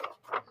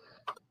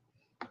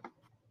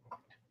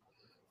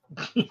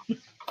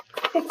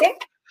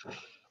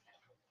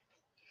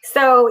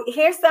 So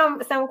here's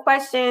some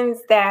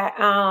questions that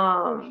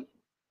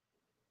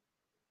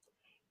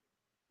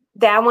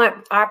I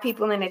want our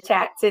people in the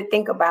chat to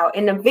think about.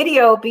 In the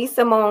video, B.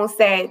 Simone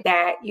said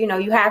that,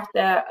 you have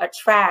to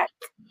attract,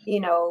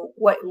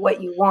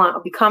 what you want,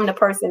 or become the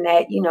person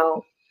that,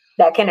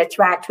 that can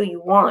attract who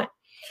you want.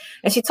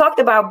 And she talked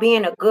about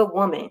being a good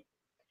woman.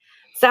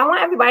 So I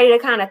want everybody to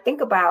kind of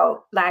think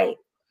about, like,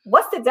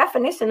 what's the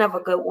definition of a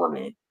good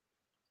woman?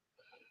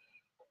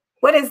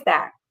 What is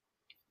that?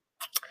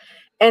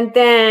 And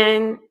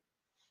then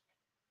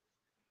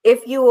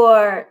if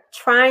you're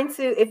trying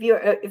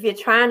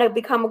to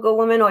become a good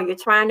woman, or you're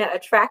trying to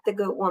attract a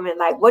good woman,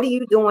 like, what are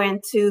you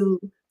doing to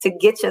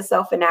get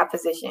yourself in that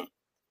position?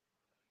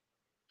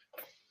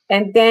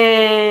 And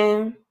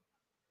then,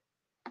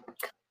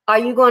 are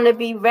you going to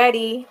be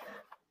ready?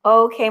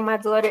 Okay, my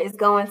daughter is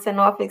going to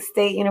Norfolk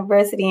State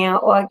University in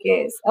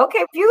August.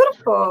 Okay,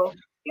 beautiful,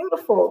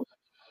 beautiful.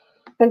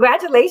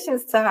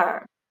 Congratulations to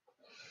her.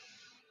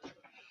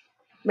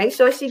 Make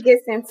sure she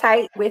gets in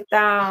tight with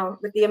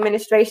the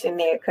administration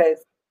there,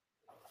 because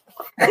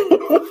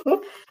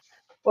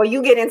or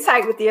you get in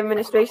tight with the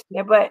administration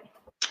there. But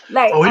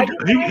like,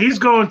 he's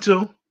going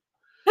to.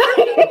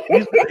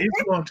 he's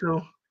going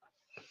to.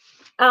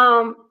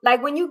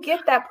 Like, when you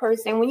get that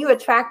person, when you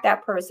attract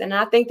that person,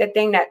 I think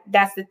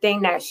that's the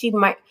thing that she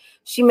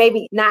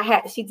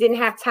didn't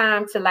have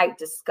time to, like,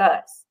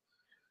 discuss.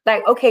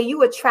 Like, okay,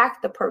 you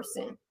attract the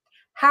person.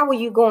 How are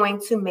you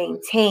going to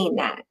maintain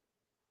that?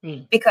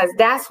 Because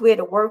that's where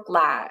the work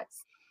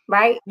lies,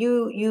 right?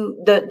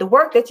 The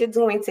work that you're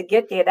doing to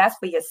get there, that's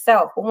for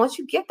yourself. But once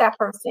you get that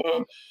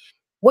person,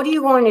 what are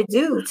you going to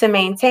do to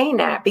maintain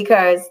that?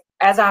 Because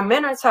as our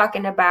men are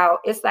talking about,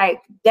 it's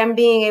like them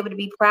being able to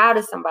be proud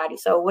of somebody.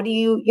 So what do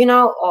you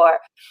or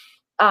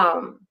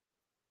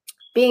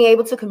being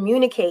able to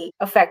communicate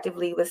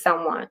effectively with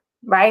someone,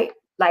 right?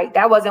 Like,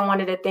 that wasn't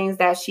one of the things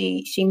that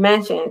she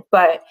mentioned,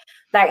 but,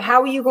 like,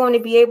 how are you going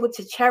to be able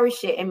to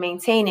cherish it and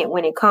maintain it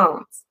when it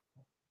comes?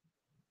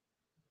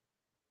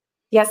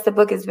 Yes, the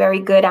book is very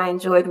good. I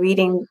enjoyed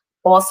reading.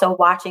 Also,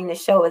 watching the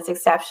show is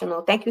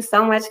exceptional. Thank you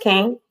so much,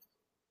 King.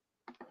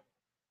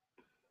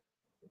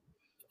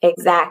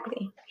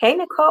 Exactly. Hey,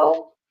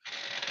 Nicole.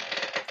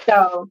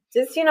 So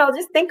just,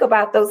 just think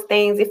about those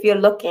things if you're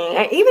looking,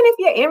 and even if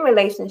you're in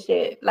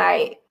relationship,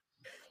 like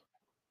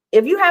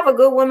if you have a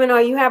good woman or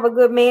you have a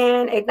good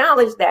man,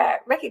 acknowledge that,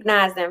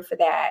 recognize them for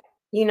that,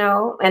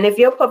 and if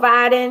you're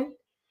providing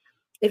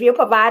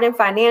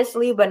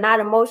financially, but not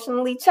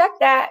emotionally, check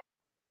that.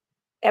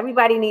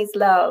 Everybody needs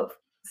love.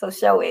 So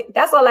show it.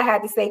 That's all I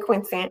had to say,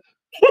 Quentin.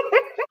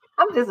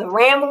 I'm just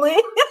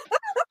rambling.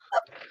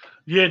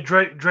 Yeah,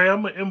 Dre,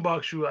 I'm gonna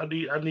inbox you. I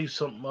need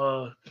something.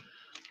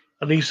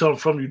 I need something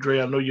from you, Dre.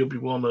 I know you'll be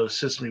willing to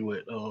assist me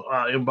with.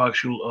 I'll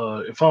inbox you.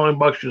 If I don't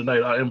inbox you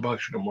tonight, I'll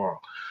inbox you tomorrow.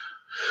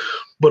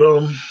 But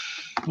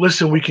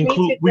listen, we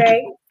conclude.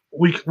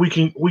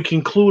 We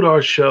conclude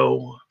our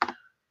show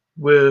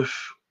with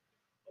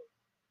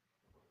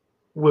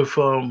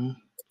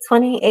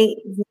 28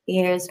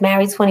 years,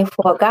 married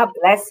 24. God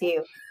bless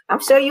you. I'm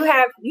sure you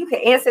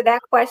can answer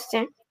that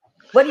question.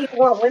 What do you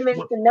want women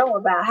to know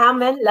about how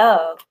men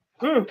love?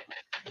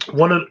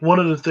 One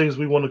of the things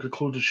we want to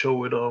conclude the show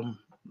with,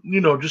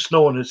 just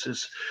knowing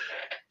is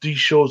these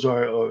shows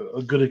are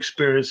a good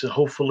experience, and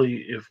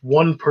hopefully, if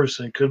one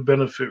person could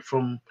benefit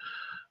from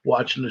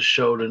watching the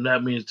show, then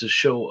that means the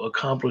show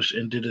accomplished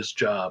and did its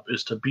job.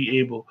 Is to be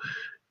able,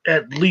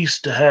 at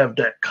least, to have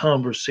that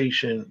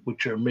conversation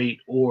with your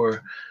mate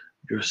or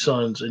your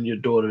sons and your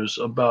daughters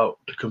about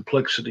the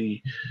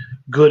complexity,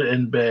 good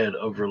and bad,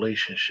 of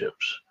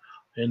relationships,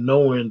 and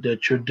knowing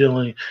that you're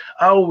dealing.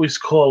 I always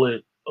call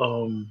it.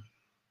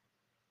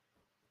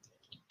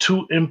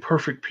 Two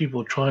imperfect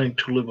people trying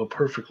to live a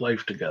perfect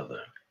life together.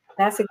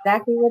 That's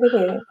exactly what it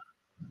is.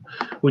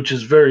 Which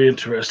is very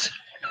interesting.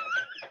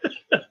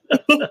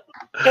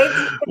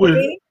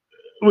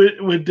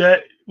 with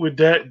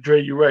that,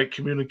 Dre, you're right.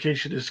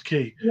 Communication is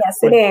key. Yes,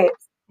 it is.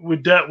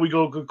 With that, we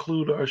gonna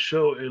conclude our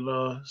show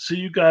and see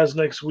you guys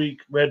next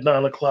week at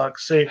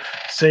 9:00.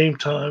 Same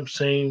time,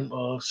 same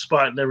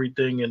spot and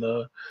everything.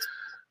 And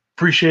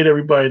appreciate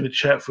everybody in the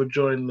chat for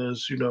joining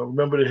us.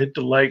 Remember to hit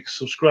the like,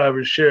 subscribe,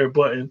 and share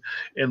button,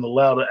 and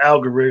allow the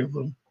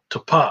algorithm to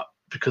pop,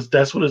 because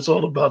that's what it's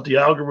all about, the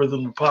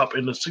algorithm to pop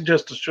and to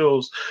suggest the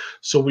shows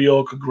so we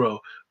all could grow.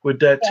 With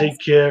that, yes. Take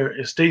care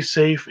and stay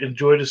safe.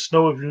 Enjoy the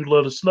snow if you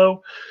love the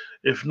snow.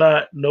 If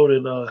not, know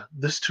that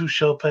this too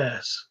shall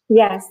pass.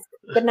 Yes.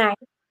 Good night.